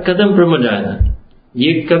 ہر قدم پر مجاہدہ.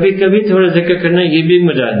 یہ کبھی کبھی تھوڑا ذکر کرنا یہ بھی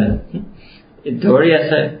مجاہدہ. یہ دوڑ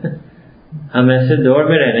ایسا ہے، ہم ایسے دوڑ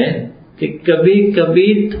میں رہ رہے ہیں کہ کبھی کبھی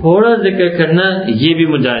تھوڑا ذکر کرنا یہ بھی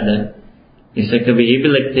مجاہدہ ہے. اسے کبھی یہ بھی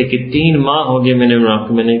لگتا ہے کہ 3 ماہ ہو گئے میں نے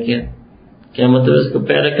مراقبہ نہیں کیا. کیا مطلب؟ اس کو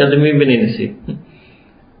پہلا قدم بھی نہیں نصیب.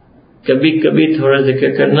 کبھی کبھی تھوڑا ذکر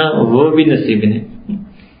کرنا وہ بھی نصیب نہیں.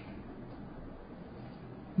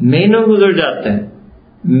 مہینوں گزر جاتے ہیں،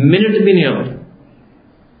 منٹ بھی نہیں ہوتا.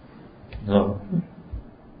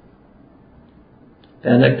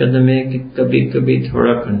 پہلا قدم ہے کہ کبھی کبھی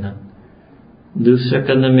تھوڑا کرنا. دوسرا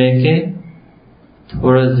قدم ہے کہ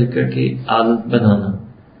تھوڑا ذکر کی عادت بنانا.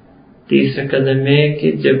 تیسرا قدم ہے کہ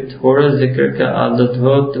جب تھوڑا ذکر کا عادت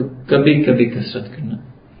ہو تو کبھی کبھی کثرت کرنا.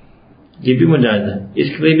 یہ بھی مجاہدہ ہے. اس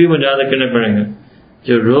کے لیے بھی مجاہدہ کرنا پڑے گا.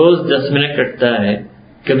 جو روز 10 منٹ کرتا ہے،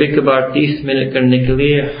 کبھی کبھار 30 منٹ کرنے کے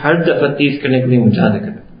لیے، ہر دفعہ 30 کرنے کے لیے مجاہدہ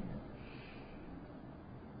کرنا.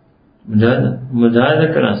 مجاہدہ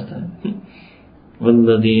کا راستہ ہے.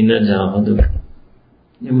 والذین جاہدوا،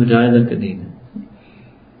 یہ مجاہدہ کا دین ہے.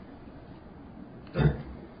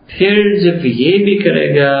 پھر جب یہ بھی کرے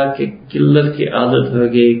گا کہ قلت کی عادت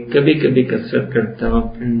ہوگی، کبھی کبھی کثرت کرتا ہوں،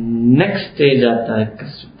 پھر نیکسٹ سٹیج آتا ہے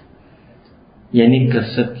کثرت، یعنی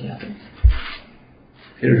کثرت کی عادت.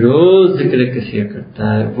 پھر روز ذکر کثیر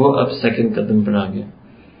کرتا ہے، وہ اب سیکنڈ قدم پر آ گیا.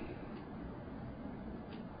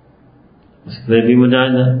 اس کے لیے بھی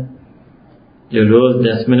مجاہدہ جو روز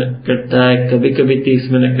 10 منٹ کرتا ہے، کبھی کبھی 30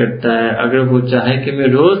 منٹ کرتا ہے. اگر وہ چاہے کہ میں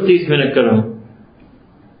روز 30 منٹ کروں،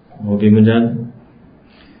 وہ بھی مجاہدہ.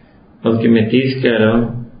 بلکہ میں 30 کہہ رہا ہوں،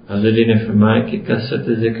 حضرت جی نے فرمایا کہ کثرت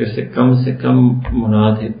ذکر سے کم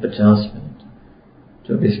مراد ہے 50 منٹ،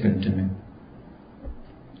 24 گھنٹے میں.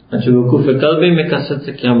 اچھا، وقوف قلبی میں کثرت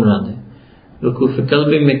سے کیا مراد ہے؟ وقوف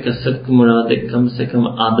قلبی میں کثرت کو مراد ہے کم سے کم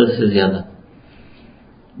عادت سے زیادہ.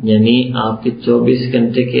 یعنی آپ کے 24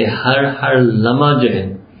 گھنٹے کے ہر لمحہ جو ہے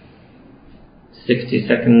 60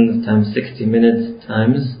 seconds times 60 minutes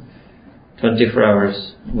times 24 hours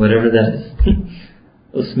whatever that is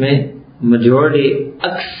اس میں میجورٹی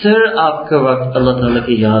اکثر آپ کا وقت اللہ تعالیٰ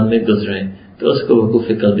کی یاد میں گزرے تو اس کو وقوف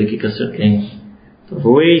قلبی کی کثرت کہیں گے. تو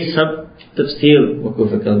وہی سب تفصیل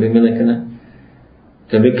وقوف قلبی میں لکھنا.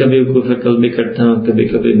 کبھی کبھی وقوف قلبی کرتا ہوں، کبھی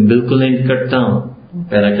کبھی بالکل نہیں کرتا ہوں،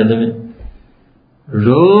 پہلا قدم ہے.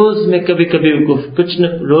 روز میں کبھی کبھی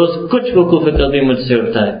روز کچھ وقوف قلبی مجھ سے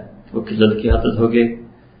ہوتا ہے، وہ قلت کی عادت ہو گئی.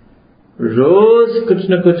 روز کچھ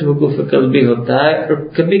نہ کچھ وقوف قلبی ہوتا ہے. اور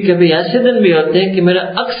کبھی کبھی ایسے دن بھی ہوتے ہیں کہ میرا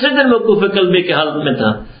اکثر دن وقوف قلبی کی حالت میں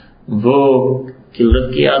تھا، وہ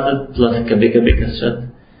قلت کی عادت پلس کبھی کبھی کثرت.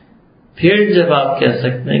 پھر جب آپ کہہ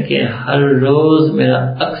سکتے ہیں کہ ہر روز میرا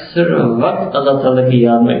اکثر وقت اللہ تعالیٰ کی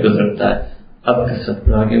یاد میں گزرتا ہے، اب کثرت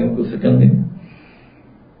پر آگے وقوف قلبی.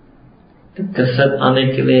 تو کثرت آنے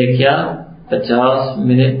کے لیے کیا؟ 50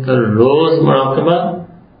 منٹ کا روز مراقبہ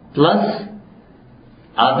پلس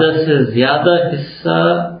عادت سے زیادہ حصہ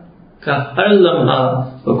کا ہر لمحہ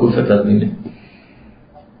وقوف قلبی میں.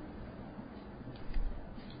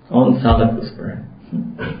 کون سابق اس پر ہے؟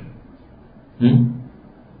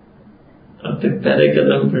 اب تک پہلے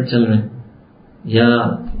قدم پر چل رہے ہیں یا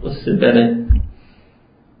اس سے پہلے؟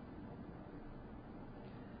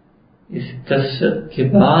 اس کثرت کے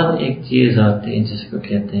بعد ایک چیز آتی ہے جس کو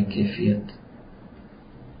کہتے ہیں کیفیت.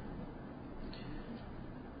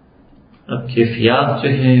 اب کیفیات جو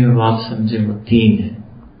ہیں وہ آپ سمجھے وہ 3 ہیں.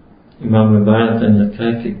 امام رباعیت نے لکھا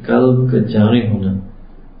ہے کہ قلب کا جاری ہونا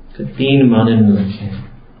کا 3 معنی میں لکھے ہیں.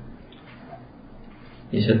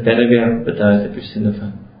 یہ شاید پہلے بھی آپ کو بتایا تھا پچھلی دفعہ،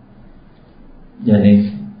 یعنی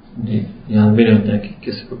یاد بھی نہیں ہوتا کہ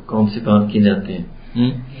کس کو کون سی بات کی جاتی ہے.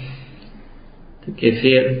 تو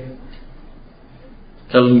کیفیت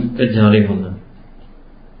قلب کا جاری ہونا،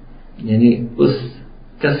 یعنی اس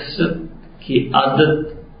کثرت کی عادت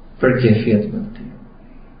پر کیفیت ملتی ہے.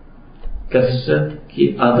 کثرت کی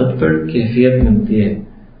عادت پر کیفیت ملتی ہے.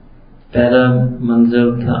 پہلا منزل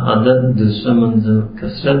تھا عادت، دوسرا منزل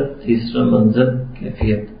کثرت، تیسرا منزل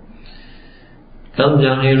کیفیت. قلب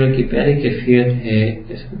جاری ہونے کی پہلی کیفیت ہے،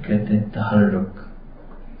 اس کو کہتے ہیں تحرک.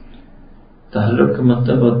 تحرک کا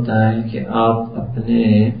مطلب ہوتا ہے کہ آپ اپنے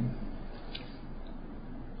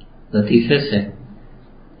لطیفے سے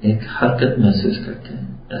ایک حرکت محسوس کرتے ہیں،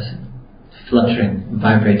 ایسے فلٹرنگ،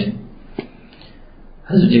 وائبریٹنگ.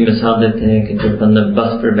 حضرت جی مثال دیتے ہیں کہ جب بندہ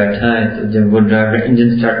بس پر بیٹھا ہے تو جب وہ ڈرائیور انجن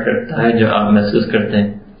سٹارٹ کرتا ہے جو آپ محسوس کرتے ہیں،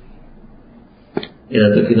 اذا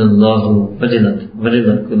ذکر اللہ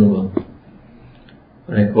وجلت قلوبہم.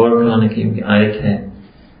 اور ایک اور قرآن کریم کی آیت ہے،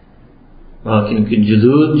 باقی ان کی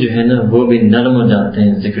جلود جو ہے نا وہ بھی نرم ہو جاتے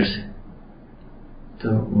ہیں ذکر سے. تو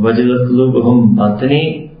وجلت قلوبہم باطنی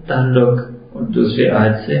تحرک، اور دوسری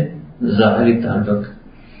آیت سے ظاہری تحرک.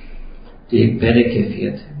 تو ایک پہلے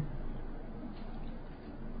کیفیت ہے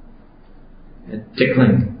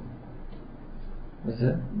ٹکلنگ،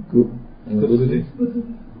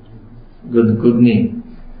 گدگدنی،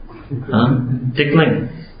 ہاں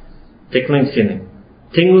ٹکلنگ فیلنگ،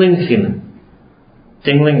 ٹنگلنگ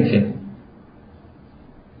فیلنگ.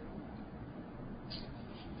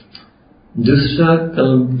 دوسرا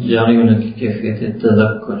قلب جاری ہونے کی کیفیت ہے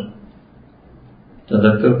تذکر.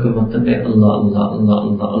 تذکر کا مطلب ہے اللہ اللہ اللہ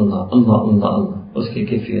اللہ اللہ اللہ اللہ اللہ، اس کی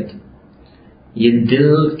کیفیت. یہ دل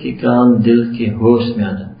کی کام دل کے ہوش میں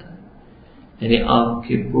آ جاتا ہے، یعنی آپ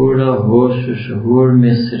کے پورا ہوش و شعور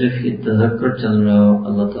میں صرف یہ تذکر چل رہا ہو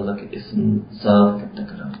اللہ تعالیٰ کے اسم ذات کا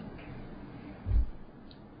ٹکراؤ.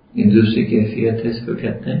 یہ دوسری کیفیت ہے، اس کو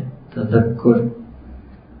کہتے ہیں تذکر.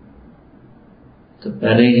 تو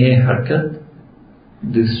پہلے یہ حرکت،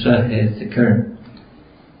 دوسرا ہے ذکر.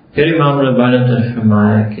 پھر امام ربانی نے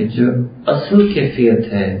فرمایا کہ جو اصل کیفیت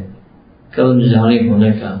ہے قلب جاری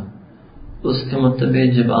ہونے کا، اس کا مطلب ہے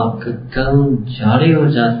جب آپ کا قلب جاری ہو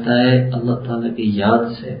جاتا ہے اللہ تعالیٰ کی یاد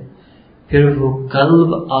سے، پھر وہ قلب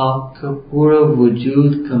آپ کا پورا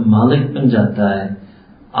وجود کا مالک بن جاتا ہے.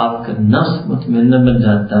 آپ کا نفس مطمئنہ بن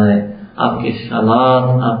جاتا ہے. آپ کے خیالات،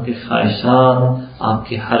 آپ کے خواہشات، آپ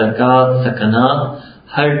کے حرکات، سکنات،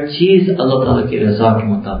 ہر چیز اللہ تعالیٰ کی رضا کے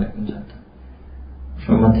مطابق ہو جاتا ہے.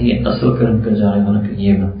 فرماتے ہیں اصل کرم کا جاری ہونا کا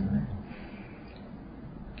یہ مطلب ہے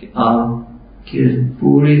کہ آپ کی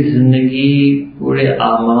پوری زندگی، پورے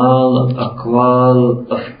اعمال، اقوال،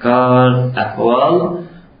 افکار، احوال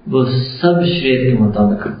وہ سب شریعت کے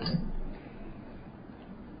مطابق کرتے ہیں.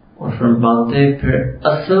 اور فرماتے ہیں پھر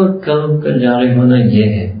اصل قلب کا جاری ہونا یہ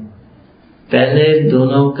ہے، پہلے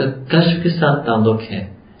دونوں کا کشف کے ساتھ تعلق ہے.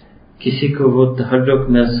 کسی کو وہ تحرک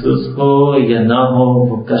محسوس ہو یا نہ ہو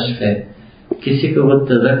وہ کشف ہے، کسی کو وہ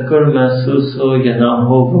تذکر محسوس ہو یا نہ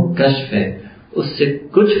ہو وہ کشف ہے. اس سے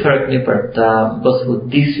کچھ فرق نہیں پڑتا، بس وہ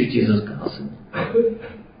تیسری چیز اس کا حاصل ہے.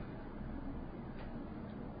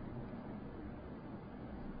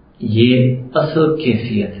 یہ اصل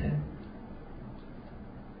کیفیت ہے.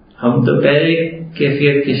 ہم تو پہلے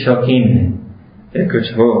کیفیت کے شوقین ہیں کہ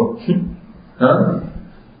کچھ ہو، ہاں،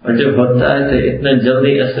 اور جب ہوتا ہے تو اتنا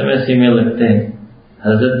جلدی SMS میں لگتے ہیں.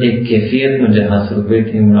 حضرت ایک کیفیت مجھے حاصل ہوئی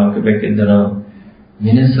تھی مراقبے کے دوران،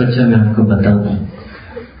 میں نے سوچا میں آپ کو بتا دوں.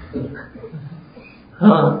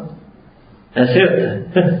 ہاں ایسے ہوتا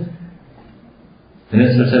ہے. میں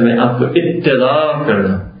نے سوچا میں آپ کو اطلاع کر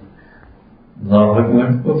دوں. اللہ اکبر،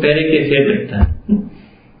 وہ پہلے کیفیت رکھتا ہے،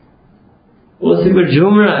 وہ اسی پر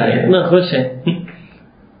جھوم رہا ہے، اتنا خوش ہے،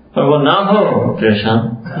 اور وہ نہ ہو پریشان.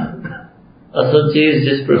 اصل چیز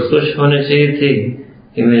جس پر خوش ہونے چاہیے تھی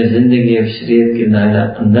کہ میری زندگی اب شریعت کے دائرہ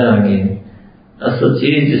اندر آ گئی. اصل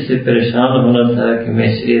چیز جس سے پریشان ہونا تھا کہ میں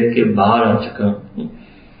شریعت کے باہر آ چکا ہوں.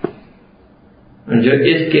 جو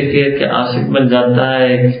اس کیفیت کے عاشق بن جاتا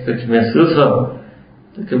ہے کہ کچھ محسوس ہو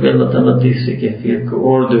تو کبھی اللہ تعالیٰ تیسری کیفیت کو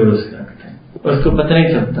اور درست رکھتے ہیں، اس کو پتہ نہیں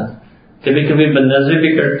چلتا. کبھی کبھی بدنظری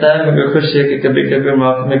بھی کرتا ہے مگر خوش ہے کہ کبھی کبھی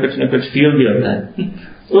موقع میں کچھ نہ کچھ فیل بھی ہوتا ہے،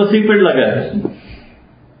 اسی پر لگا ہے.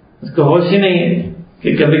 اس کو ہوش ہی نہیں ہے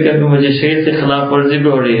کہ کبھی کبھی مجھے شریعت سے خلاف ورزی بھی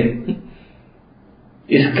ہو رہی ہے،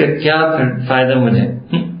 اس کا کیا فائدہ مجھے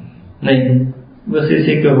نہیں. بس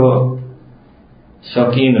اسی کو وہ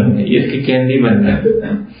شوقین ہو گئے، اس کی کینڈی بن گئے.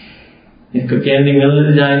 اس کو کینڈی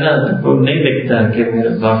مل جائے نا تو وہ نہیں دیکھتا کہ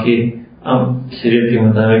میرا باقی اب شریعت کے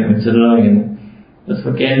مطابق میں چل رہا ہوں یا نہیں. اس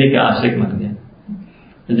کو کینڈی کا عاشق بن گیا.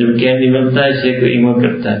 جب کینڈی ملتا ہے شیخ کو ایمو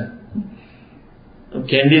کرتا ہے.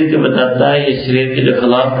 کینڈی اس کو بتاتا ہے یہ شریعت کے جو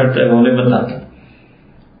خلاف کرتا ہے وہ نہیں بتاتا.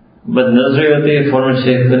 بد نظری ہوتی ہے فوراً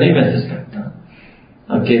شیخ کو نہیں محسوس کرتا،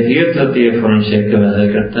 اور کیفیت ہوتی ہے فوراً شیخ کو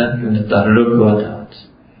محسوس کرتا ہے کہ مجھے تعلق ہوا تھا.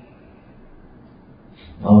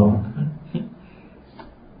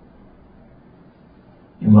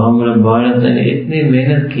 امام ربانی نے اتنی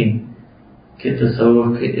محنت کی کہ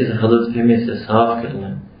تصوف کے اس غلط فہمی سے صاف کرنا.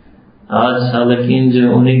 آج سالکین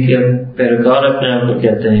جو انہیں کے پیروکار اپنے آپ کو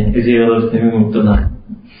کہتے ہیں اسی غلط فہمی مبتلا.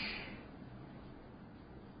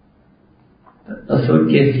 اصل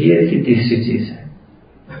کیفیت کی تیسری چیز ہے،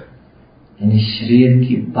 یعنی شریعت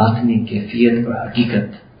کی باطنی کیفیت اور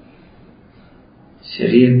حقیقت.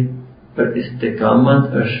 شریعت پر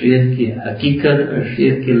استقامت اور شریعت کی حقیقت اور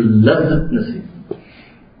شریعت کی لذت نصیب،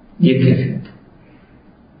 یہ کیفیت.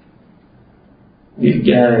 یہ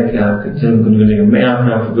کیا ہے کہ آپ کا دل گلگلے گا، میں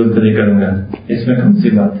آپ کو گلگلے کروں گا، اس میں کون سی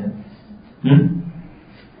بات ہے؟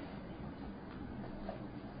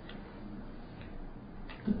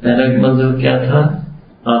 پہلا منزل کیا تھا؟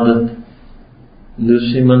 عادت.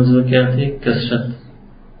 دوسری منزل کیا تھی؟ کثرت.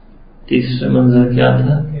 تیسری منزل کیا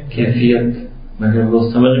تھا؟ کیفیت. مگر وہ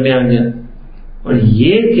سمجھ میں آ گیا. اور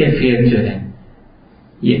یہ کیفیت جو ہے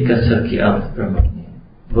یہ کثرت کی عادت پر مبنی ہے.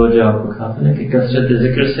 وہ جو آپ کو کہا تھا نا کہ کثرت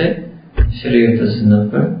ذکر سے شریعت و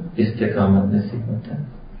سنت پر استقامت نصیب ہوتا ہے.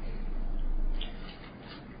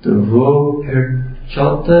 تو وہ پھر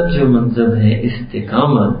چوتھا جو منظم ہے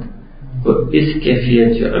استقامت، وہ اس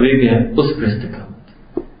کیفیت جو ابھی بھی ہے اس پر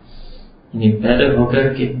استقامت. یعنی پہلے ہو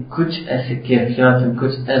کر کہ کچھ ایسے کیفیات ہیں،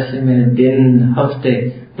 کچھ ایسے میرے دن ہفتے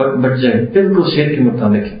بٹ جائے بالکل شریعت کے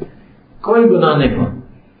مطابق ہے، کوئی گناہ نہیں ہو.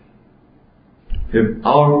 پھر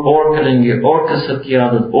اور کریں گے، اور کثرت کی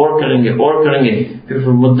عادت اور کریں گے، اور کریں گے، پھر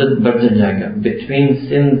وہ مدت بڑھتا جائے گا، بٹوین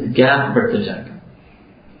سنز گیپ بڑھتا جائے گا.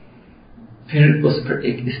 پھر اس پر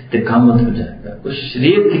ایک استقامت ہو جائے گا، اس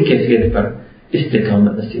شریعت کی کیفیت پر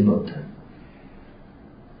استقامت نصیب ہوتا ہے.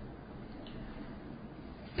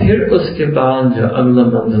 پھر اس کے بعد جو اگلا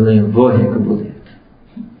منزل ہے وہ ہے قبولیت.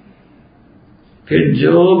 پھر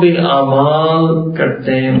جو بھی اعمال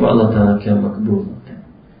کرتے ہیں وہ اللہ تعالیٰ کے مقبول ہوتے ہیں،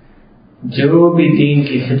 جو بھی دین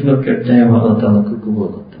کی خدمت کرتے ہیں وہ اللہ تعالیٰ کو قبول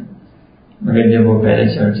ہوتے ہیں، مگر جب وہ پہلے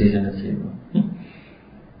چار چیزیں نصیب ہو،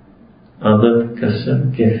 عادت، کثرت،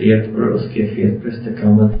 کیفیت، اور اس کیفیت پر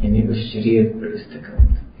استقامت، یعنی اس شریعت پر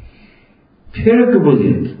استقامت. پھر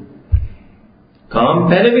قبولیت. کام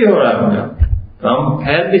پہلے بھی ہو رہا ہوگا، کام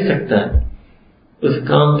پھیل بھی سکتا ہے، اس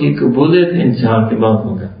کام کی قبولیت انتہا کے بعد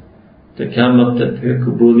ہوگا، تو کیا مطلب پھر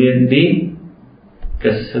قبولیت بھی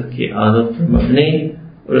کثرت کی عادت پر مبنی،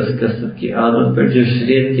 اور اس کثرت کی عادت پر جو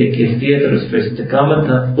شریعت کی کیفیت اور اس پر استقامت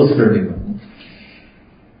تھا اس پر بھی مبنی۔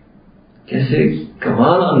 کیسے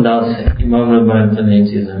کمال انداز ہے امام ربانی نے ان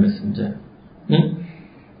چیزوں میں سمجھا۔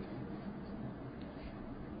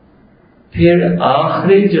 پھر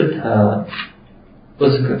آخری جو تھا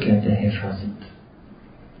اس کو کہتے ہیں حفاظت۔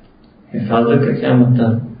 حفاظت کا کیا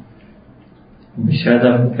مطلب؟ شاید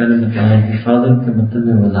آپ کو پہلے بتایا، حفاظت کا مطلب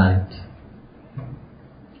ہے ولایت۔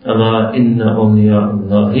 الا ان اولیاء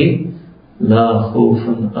اللہ لا خوف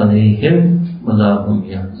علیہم ولا هم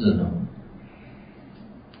یحزنون۔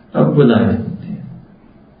 اب ولایت ہوتی ہے،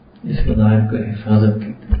 اس ولایت کو حفاظت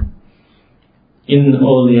کہتے ہیں۔ ان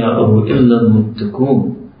اولیاء الا المتقون،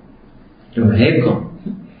 جو ہے کون؟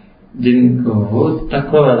 جن کو وہ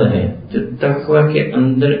تقوی والے ہیں، جو تقوی کے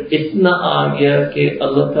اندر اتنا آ گیا کہ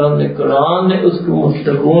اللہ تعالیٰ نے قرآن نے اس کو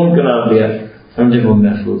متقون قرار دیا، سمجھے وہ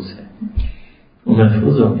محفوظ ہے، وہ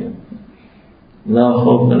محفوظ ہو گیا۔ لا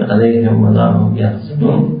خوف علیہم ولا هم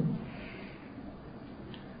یحزنون۔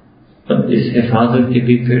 اب اس حفاظت کے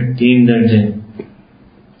بھی پھر 3 درجے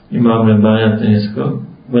امام نے بیان ہیں، اس کو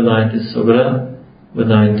ولایت صغری،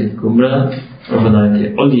 ولایت کبریٰ اور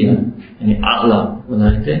ولایت علیٰ، یعنی اعلیٰ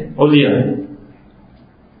ولایت علیٰ۔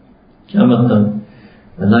 کیا مطلب؟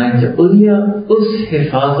 ولایت علیٰ اس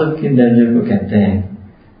حفاظت کے درجے کو کہتے ہیں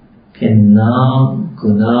کہ نہ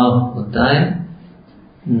گناہ ہوتا ہے،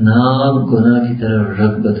 نہ گناہ کی طرف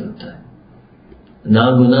رغبت ہوتا ہے، نہ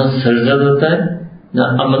گناہ سرزد ہوتا ہے، نہ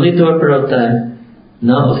عملی طور پر ہوتا ہے،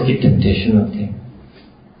 نہ اس کی ٹیمپٹیشن ہوتی ہے،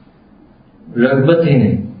 رغبت ہی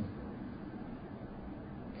نہیں۔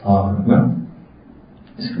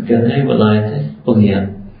 اس کو کہتے ہیں ولایت علیٰ،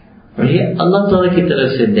 اور یہ اللہ تعالیٰ کی طرف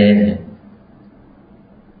سے دین ہے،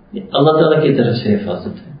 یہ اللہ تعالیٰ کی طرف سے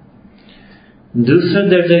حفاظت ہے۔ دوسرا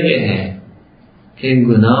درجہ یہ ہے کہ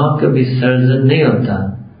گناہ کبھی سرزد نہیں ہوتا،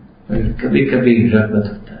 مگر کبھی کبھی رغبت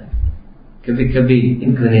ہوتا ہے، کبھی کبھی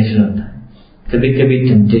انکلینیشن ہوتا ہے، کبھی کبھی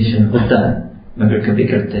ٹیمپٹیشن ہوتا ہے، مگر کبھی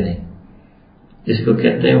کرتے نہیں۔ اس کو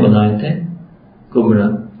کہتے ہیں ولایت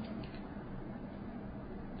کبریٰ۔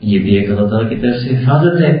 یہ بھی ایک اللہ تعالیٰ کی طرف سے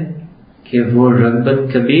حفاظت ہے کہ وہ رغبت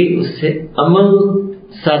کبھی اس سے عمل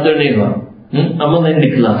صادر نہیں ہوا، عمل نہیں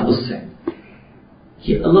نکلا اس سے،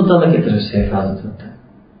 یہ اللہ تعالیٰ کی طرف سے حفاظت ہوتا ہے۔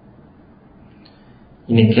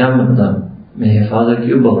 یعنی کیا مطلب؟ میں حفاظت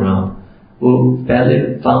کیوں بول رہا ہوں؟ وہ پہلے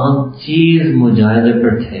 5 چیز مجاہدے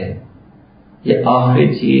پر تھے، یہ آخری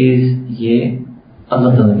چیز یہ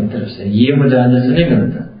اللہ تعالیٰ کی طرف سے، یہ مجاہدے سے نہیں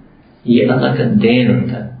ملتا، یہ اللہ کا دین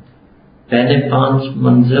ہوتا ہے۔ پہلے 5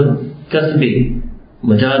 منزل کسبی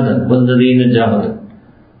مجاہدہ والذین جاہدوا،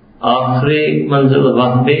 آخری منزل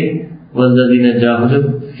وحدی والذین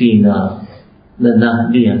جاہدوا فینا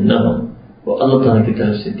لنہدینہم، وہ اللہ تعالیٰ کی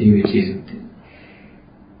طرف سے دی ہوئی چیز ہوتی ہے۔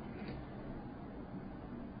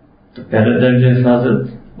 تو پہلا درجہ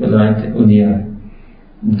حفاظت ولایت علیٰ،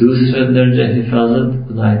 دوسرا درجہ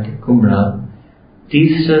حفاظت ولایت کبریٰ،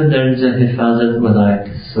 تیسرا درجہ حفاظت ولایت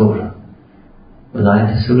صغریٰ۔ ولایت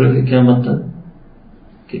صغریٰ کا کیا مطلب؟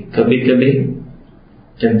 کہ کبھی کبھی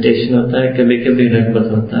ٹیمپٹیشن ہوتا ہے، کبھی کبھی رغبت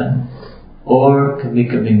ہوتا ہے، اور کبھی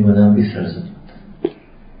کبھی گناہ بھی سرزد ہوتا ہے۔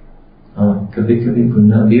 ہاں، کبھی کبھی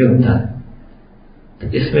گناہ بھی ہوتا ہے۔ تو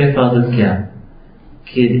اس میں حفاظت کیا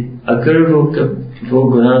کہ اگر وہ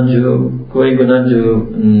گناہ جو کوئی گناہ جو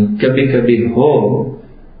کبھی کبھی ہو،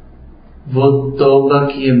 وہ توبہ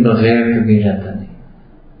کیے بغیر کبھی رہتا نہیں،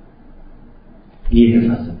 یہ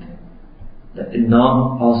حفاظت ہے۔ That it's not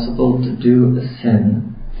possible to do a sin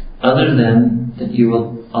other than that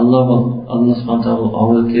Allah subhanahu wa ta'ala will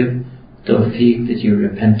always give tawfiq that you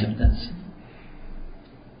repent of that sin.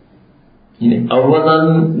 یعنی اولاً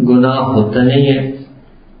گناہ ہوتا نہیں ہے،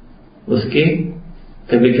 اس کی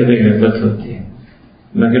کبھی کبھی رغبت ہوتی ہے،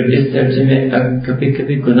 مگر اس درجے میں کبھی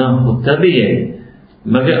کبھی گناہ ہوتا بھی ہے،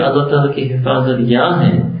 مگر اللہ تعالیٰ کی حفاظت یہاں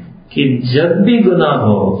ہے کہ جب بھی گناہ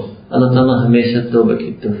ہو اللہ تعالیٰ ہمیشہ توبہ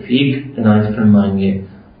کی توفیق عنایت فرمائیں گے،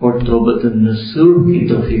 اور توبۃ النصوح کی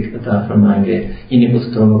توفیق عطا فرمائیں گے، یعنی اس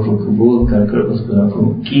توبہ کو قبول کر کر اس گناہ کو،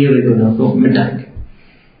 کیے ہوئے گناہ کو مٹائیں گے۔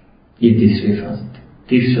 یہ تیسری حفاظت ہے،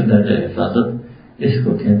 تیسرا درجہ حفاظت، اس کو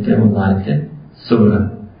کہتے ہیں ولایت صغریٰ۔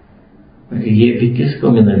 یہ بھی کس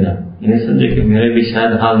کو ملے گا؟ یہ سمجھے کہ میرے بھی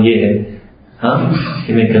شاید حال یہ ہے، ہاں،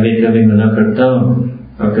 کہ میں کبھی کبھی گناہ کرتا ہوں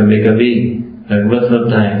اور کبھی کبھی رغبت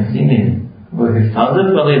ہوتا ہے، نہیں، وہ حفاظت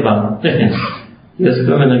والی بات ہے۔ اس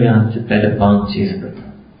کو میں نے آپ سے پہلے 5 چیز بتا،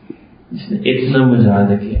 جس نے اتنا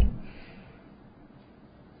مجاہدہ کیا،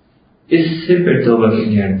 اس سے پھر توبہ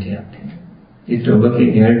کی گارنٹی آتی ہے۔ یہ توبہ کی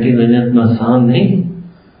گارنٹی لینا اتنا آسان نہیں،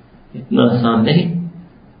 اتنا آسان نہیں۔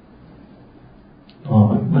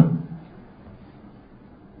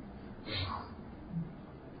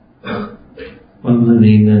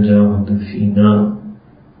 والذین جاہدوا فینا،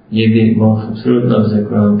 یہ بھی بہت خوبصورت لفظ ہے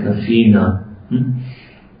قرآن کا، فینا.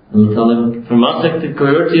 اللہ تعالیٰ فرما سکتے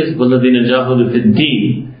کوئی اور چیز، والذین جاہدوا فی الدین،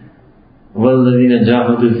 والذین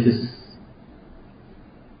جاہدوا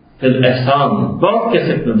فی الاحسان، بہت کہہ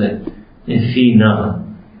سکتے ہیں فینا.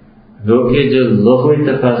 جو کہ جو لغوی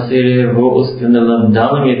تفاسیر ہے وہ اس کے اندر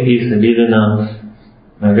ڈالیں گے فی سبیلنا،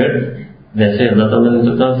 مگر ویسے اللہ تعالیٰ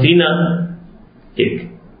نے تو فینا ایک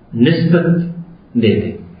نسبت دے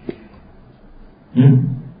دے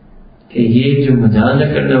کہ یہ جو مجاہدہ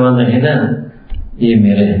کرنے والے ہیں نا یہ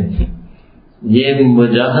میرے ہیں، یہ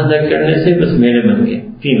مجاہدہ کرنے سے بس میرے بن گئے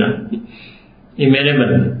فینا، یہ میرے بن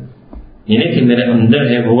گئے. یہ نہیں کہ میرے اندر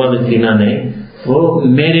ہے وہ والا فینا، نہیں، وہ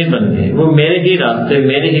میرے بن گئے، وہ میرے ہی راستے،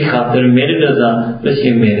 میرے ہی خاطر، میری رضا، بس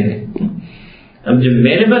یہ میرے ہیں. اب جب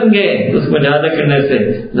میرے بن گئے اس کو مجاہدہ کرنے سے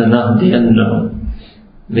لنہدینہم،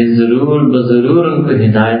 میں ضرور بضرور ان کو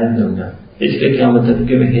ہدایت دوں گا. اس لیے کیا مطلب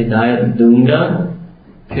کہ میں ہدایت دوں گا،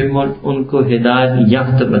 پھر میں ان کو ہدایت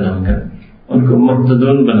یافتہ بناؤں گا، ان کو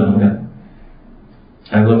مقتدون بناؤں گا.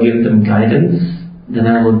 I will give them guidance, then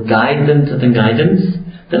I will guide them to the guidance,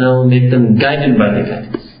 then I will make them guided by the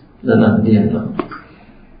guidance. لنهدینہم.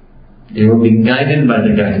 They will be guided by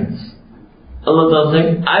the guidance. Allah Ta'ala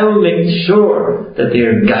saying, I will make sure that they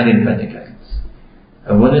are guided by the guidance.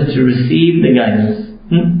 One is to receive the guidance.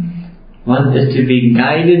 One is to be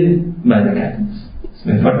guided by the guidance. اس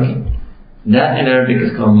میں فرق ہے. That in Arabic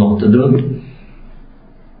is called muqtadun.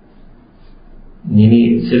 یعنی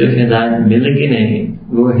صرف ہدایت مل گی نہیں،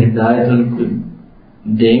 وہ ہدایت ان کو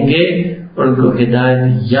دیں گے اور ان کو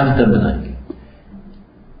ہدایت یافتہ بنائیں گے.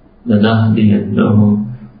 لنہدینہم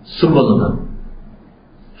سبلنا،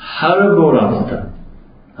 ہر وہ راستہ.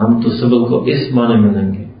 ہم تو سبل کو اس معنی میں لیں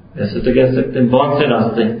گے، ایسے تو کہہ سکتے ہیں بہت سے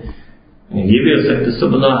راستے، یہ بھی ہو سکتے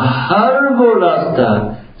سبلنا ہر وہ راستہ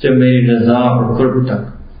جو میری رضا اور قرب تک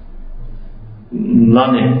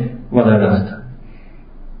لانے والا راستہ.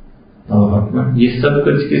 یہ سب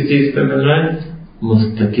کچھ کس چیز پہ مل رہا ہے؟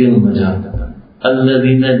 مستقل مجاہدہ پر،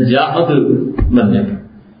 الذین جاہدوا بننے پر.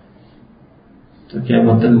 تو کیا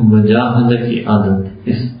مطلب مجاہدہ کی عادت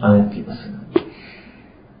اس آیت کی اصل ہے.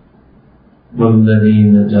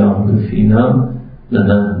 والذین جاہدوا فینا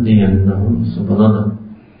لنہدینہم سبلنا.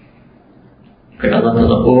 پھر اللہ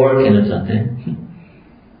تعالیٰ اور کہنا چاہتے ہیں،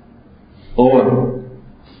 اور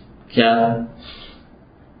کیا؟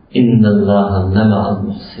 ان اللہ لمع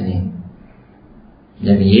المحسنین.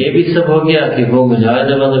 جب یہ بھی سب ہو گیا کہ وہ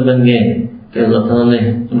مجاہدہ والے بن گئے، پھر اللہ تعالیٰ نے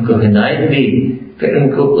ان کو ہدایت دی، پھر ان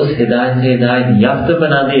کو اس ہدایت سے ہدایت یافتہ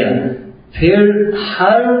بنا دیا، پھر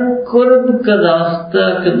ہر قرب کا راستہ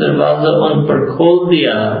کا دروازہ ان پر کھول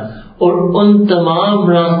دیا اور ان تمام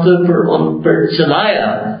راستوں پر ان پر چلایا.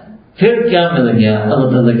 پھر کیا مل گیا؟ اللہ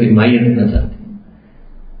تعالیٰ کی معیت میں جاتی.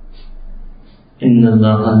 ان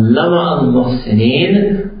اللہ لمع المحسنین،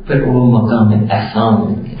 پھر وہ مقام احسان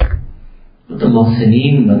بن گیا، وہ تو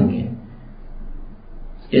محسنین بن گئے.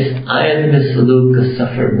 اس آیت میں سلوک کا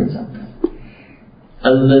سفر مل جاتا ہے.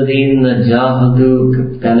 الذین جاہدوا کا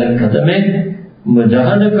پہلا قدم ہے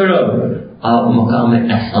مجاہدہ کرو، آپ مقام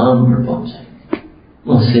احسان پر پہنچ جائیں،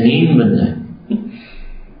 محسنین بن جائیں.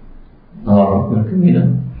 اور کبیرہ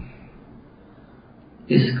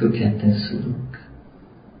اس کو کہتے ہیں سلوک.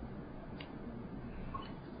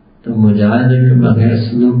 تو مجاہدے کے بغیر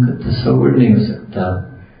سلوک کا تصور نہیں ہو سکتا،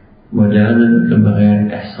 مجاہدے کے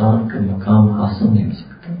بغیر احسان کا مقام حاصل نہیں ہو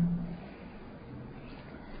سکتا.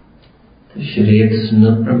 تو شریعت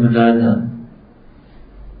سنت پر مجاہدہ،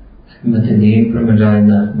 خدمت دین پر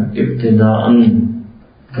مجاہدہ، ابتداءً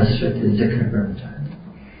کثرت ذکر پر مجاہدہ.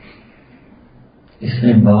 اس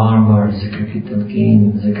میں بار بار ذکر کی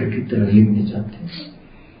تلقین، ذکر کی ترغیب دی جاتی ہے.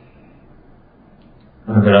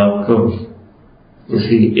 اگر آپ کو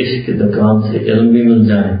اسی عشق کی دکان سے علم بھی مل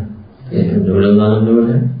جائے تو یہ تو نور اللہ نور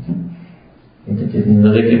ہے. یہ تو کتنی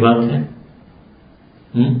مزے کی بات ہے.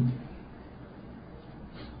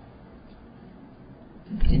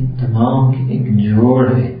 ان تمام کی ایک جوڑ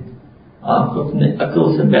ہے. آپ کو اپنے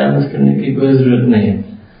عقل سے بیلنس کرنے کی کوئی ضرورت نہیں ہے،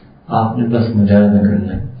 آپ نے بس مجاہدہ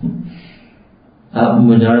کرنا ہے. آپ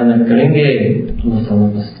مجاہدہ کریں گے اللہ تعالیٰ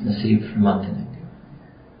بس نصیب فرماتے رہیں گے.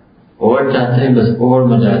 اور چاہتے ہیں بس اور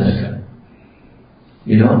مجاہدہ کریں.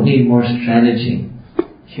 You don't need more strategy.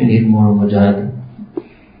 You need more mujahada.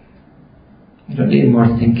 You don't need more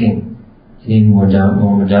thinking. You need more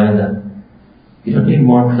mujahada. You don't need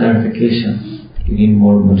more clarification. You need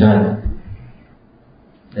more mujahada.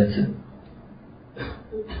 That's it.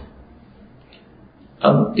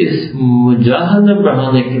 اب اس مجاہدہ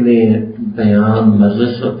بڑھانے کے لیے بیان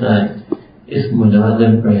مجلس ہوتا ہے، اس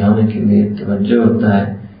مجاہدہ بڑھانے کے لیے توجہ ہوتا ہے،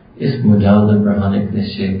 اس مجاہدہ بڑھانے کے لیے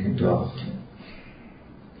شیخ کی دعا ہوتی ہے.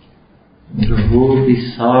 وہ بھی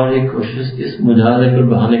ساری کوشش اس مجاہدے پر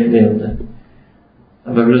بڑھانے کے لیے ہوتا ہے.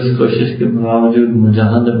 اب اگر اس کوشش کے باوجود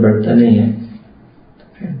مجاہدہ بڑھتا نہیں ہے تو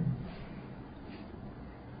پھر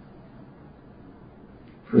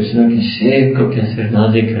پوچھنا کہ شیخ کو کیسے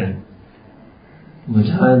راضی کریں.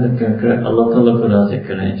 مجاہدہ کر کر اللہ تعالیٰ کو راضی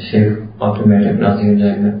کریں, شیخ آٹومیٹک راضی ہو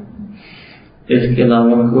جائے گا. اس کے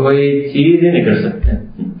علاوہ کوئی چیز ہی نہیں کر سکتے.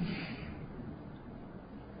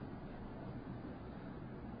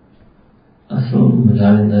 اصل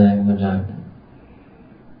مجاہدہ ہے مجاہدہ.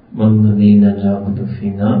 والذین جاہدوا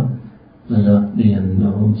فینا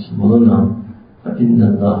لنهدینہم سبلنا وان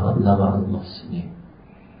اللہ لمع المحسنین.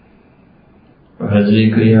 اور حضری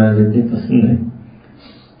کو یہ آیت اتنی پسند ہے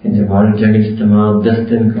کہ جب ہمارا جنگ اجتماع 10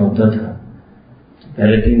 دن کا ہوتا تھا تو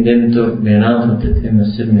پہلے 3 دن تو بیانات ہوتے تھے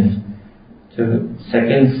مسجد میں, جو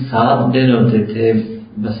سیکنڈ 7 دن ہوتے تھے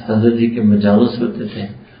بس حضرت جی کے مجالس ہوتے تھے.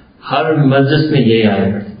 ہر مجلس میں یہی آیا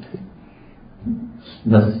کرتے تھے,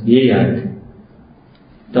 بس یہی آئے تھے.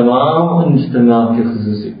 تمام اجتماع کے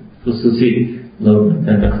خصوصی لوگ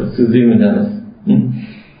خصوصی مجالس.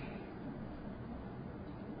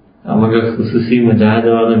 اب اگر خصوصی مجاہدہ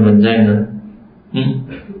والے بن جائیں نا,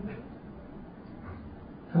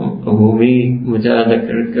 ہم عمومی مجاہدہ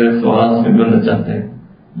کر کر خواص میں بننا چاہتے ہیں.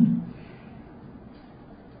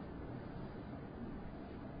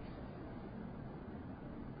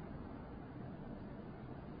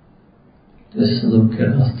 اس سلوک کے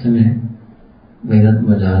راستے میں محنت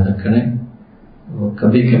مجاہدہ کریں, وہ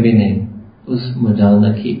کبھی کبھی نہیں, اس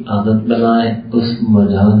مجاہدہ کی عادت بنائیں, اس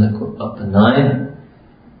مجاہدہ کو اپنائیں.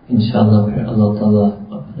 انشاءاللہ پھر اللہ تعالیٰ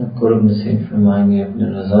اپنا قرب نصیب فرمائیں گے, اپنے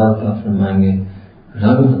رضا عطا فرمائیں گے,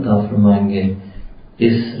 رنگ عطا فرمائیں گے.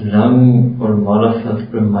 اس رنگ اور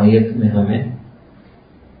معرفت پر مائیت میں ہمیں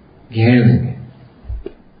گھیر دیں گے.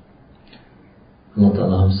 اللہ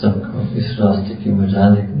تعالیٰ ہم سب کو اس راستے کی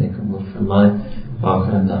مجاہدے کے لیے قبول فرمائے.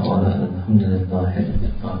 آخر دعوانا الحمدللہ رب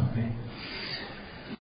العالمین.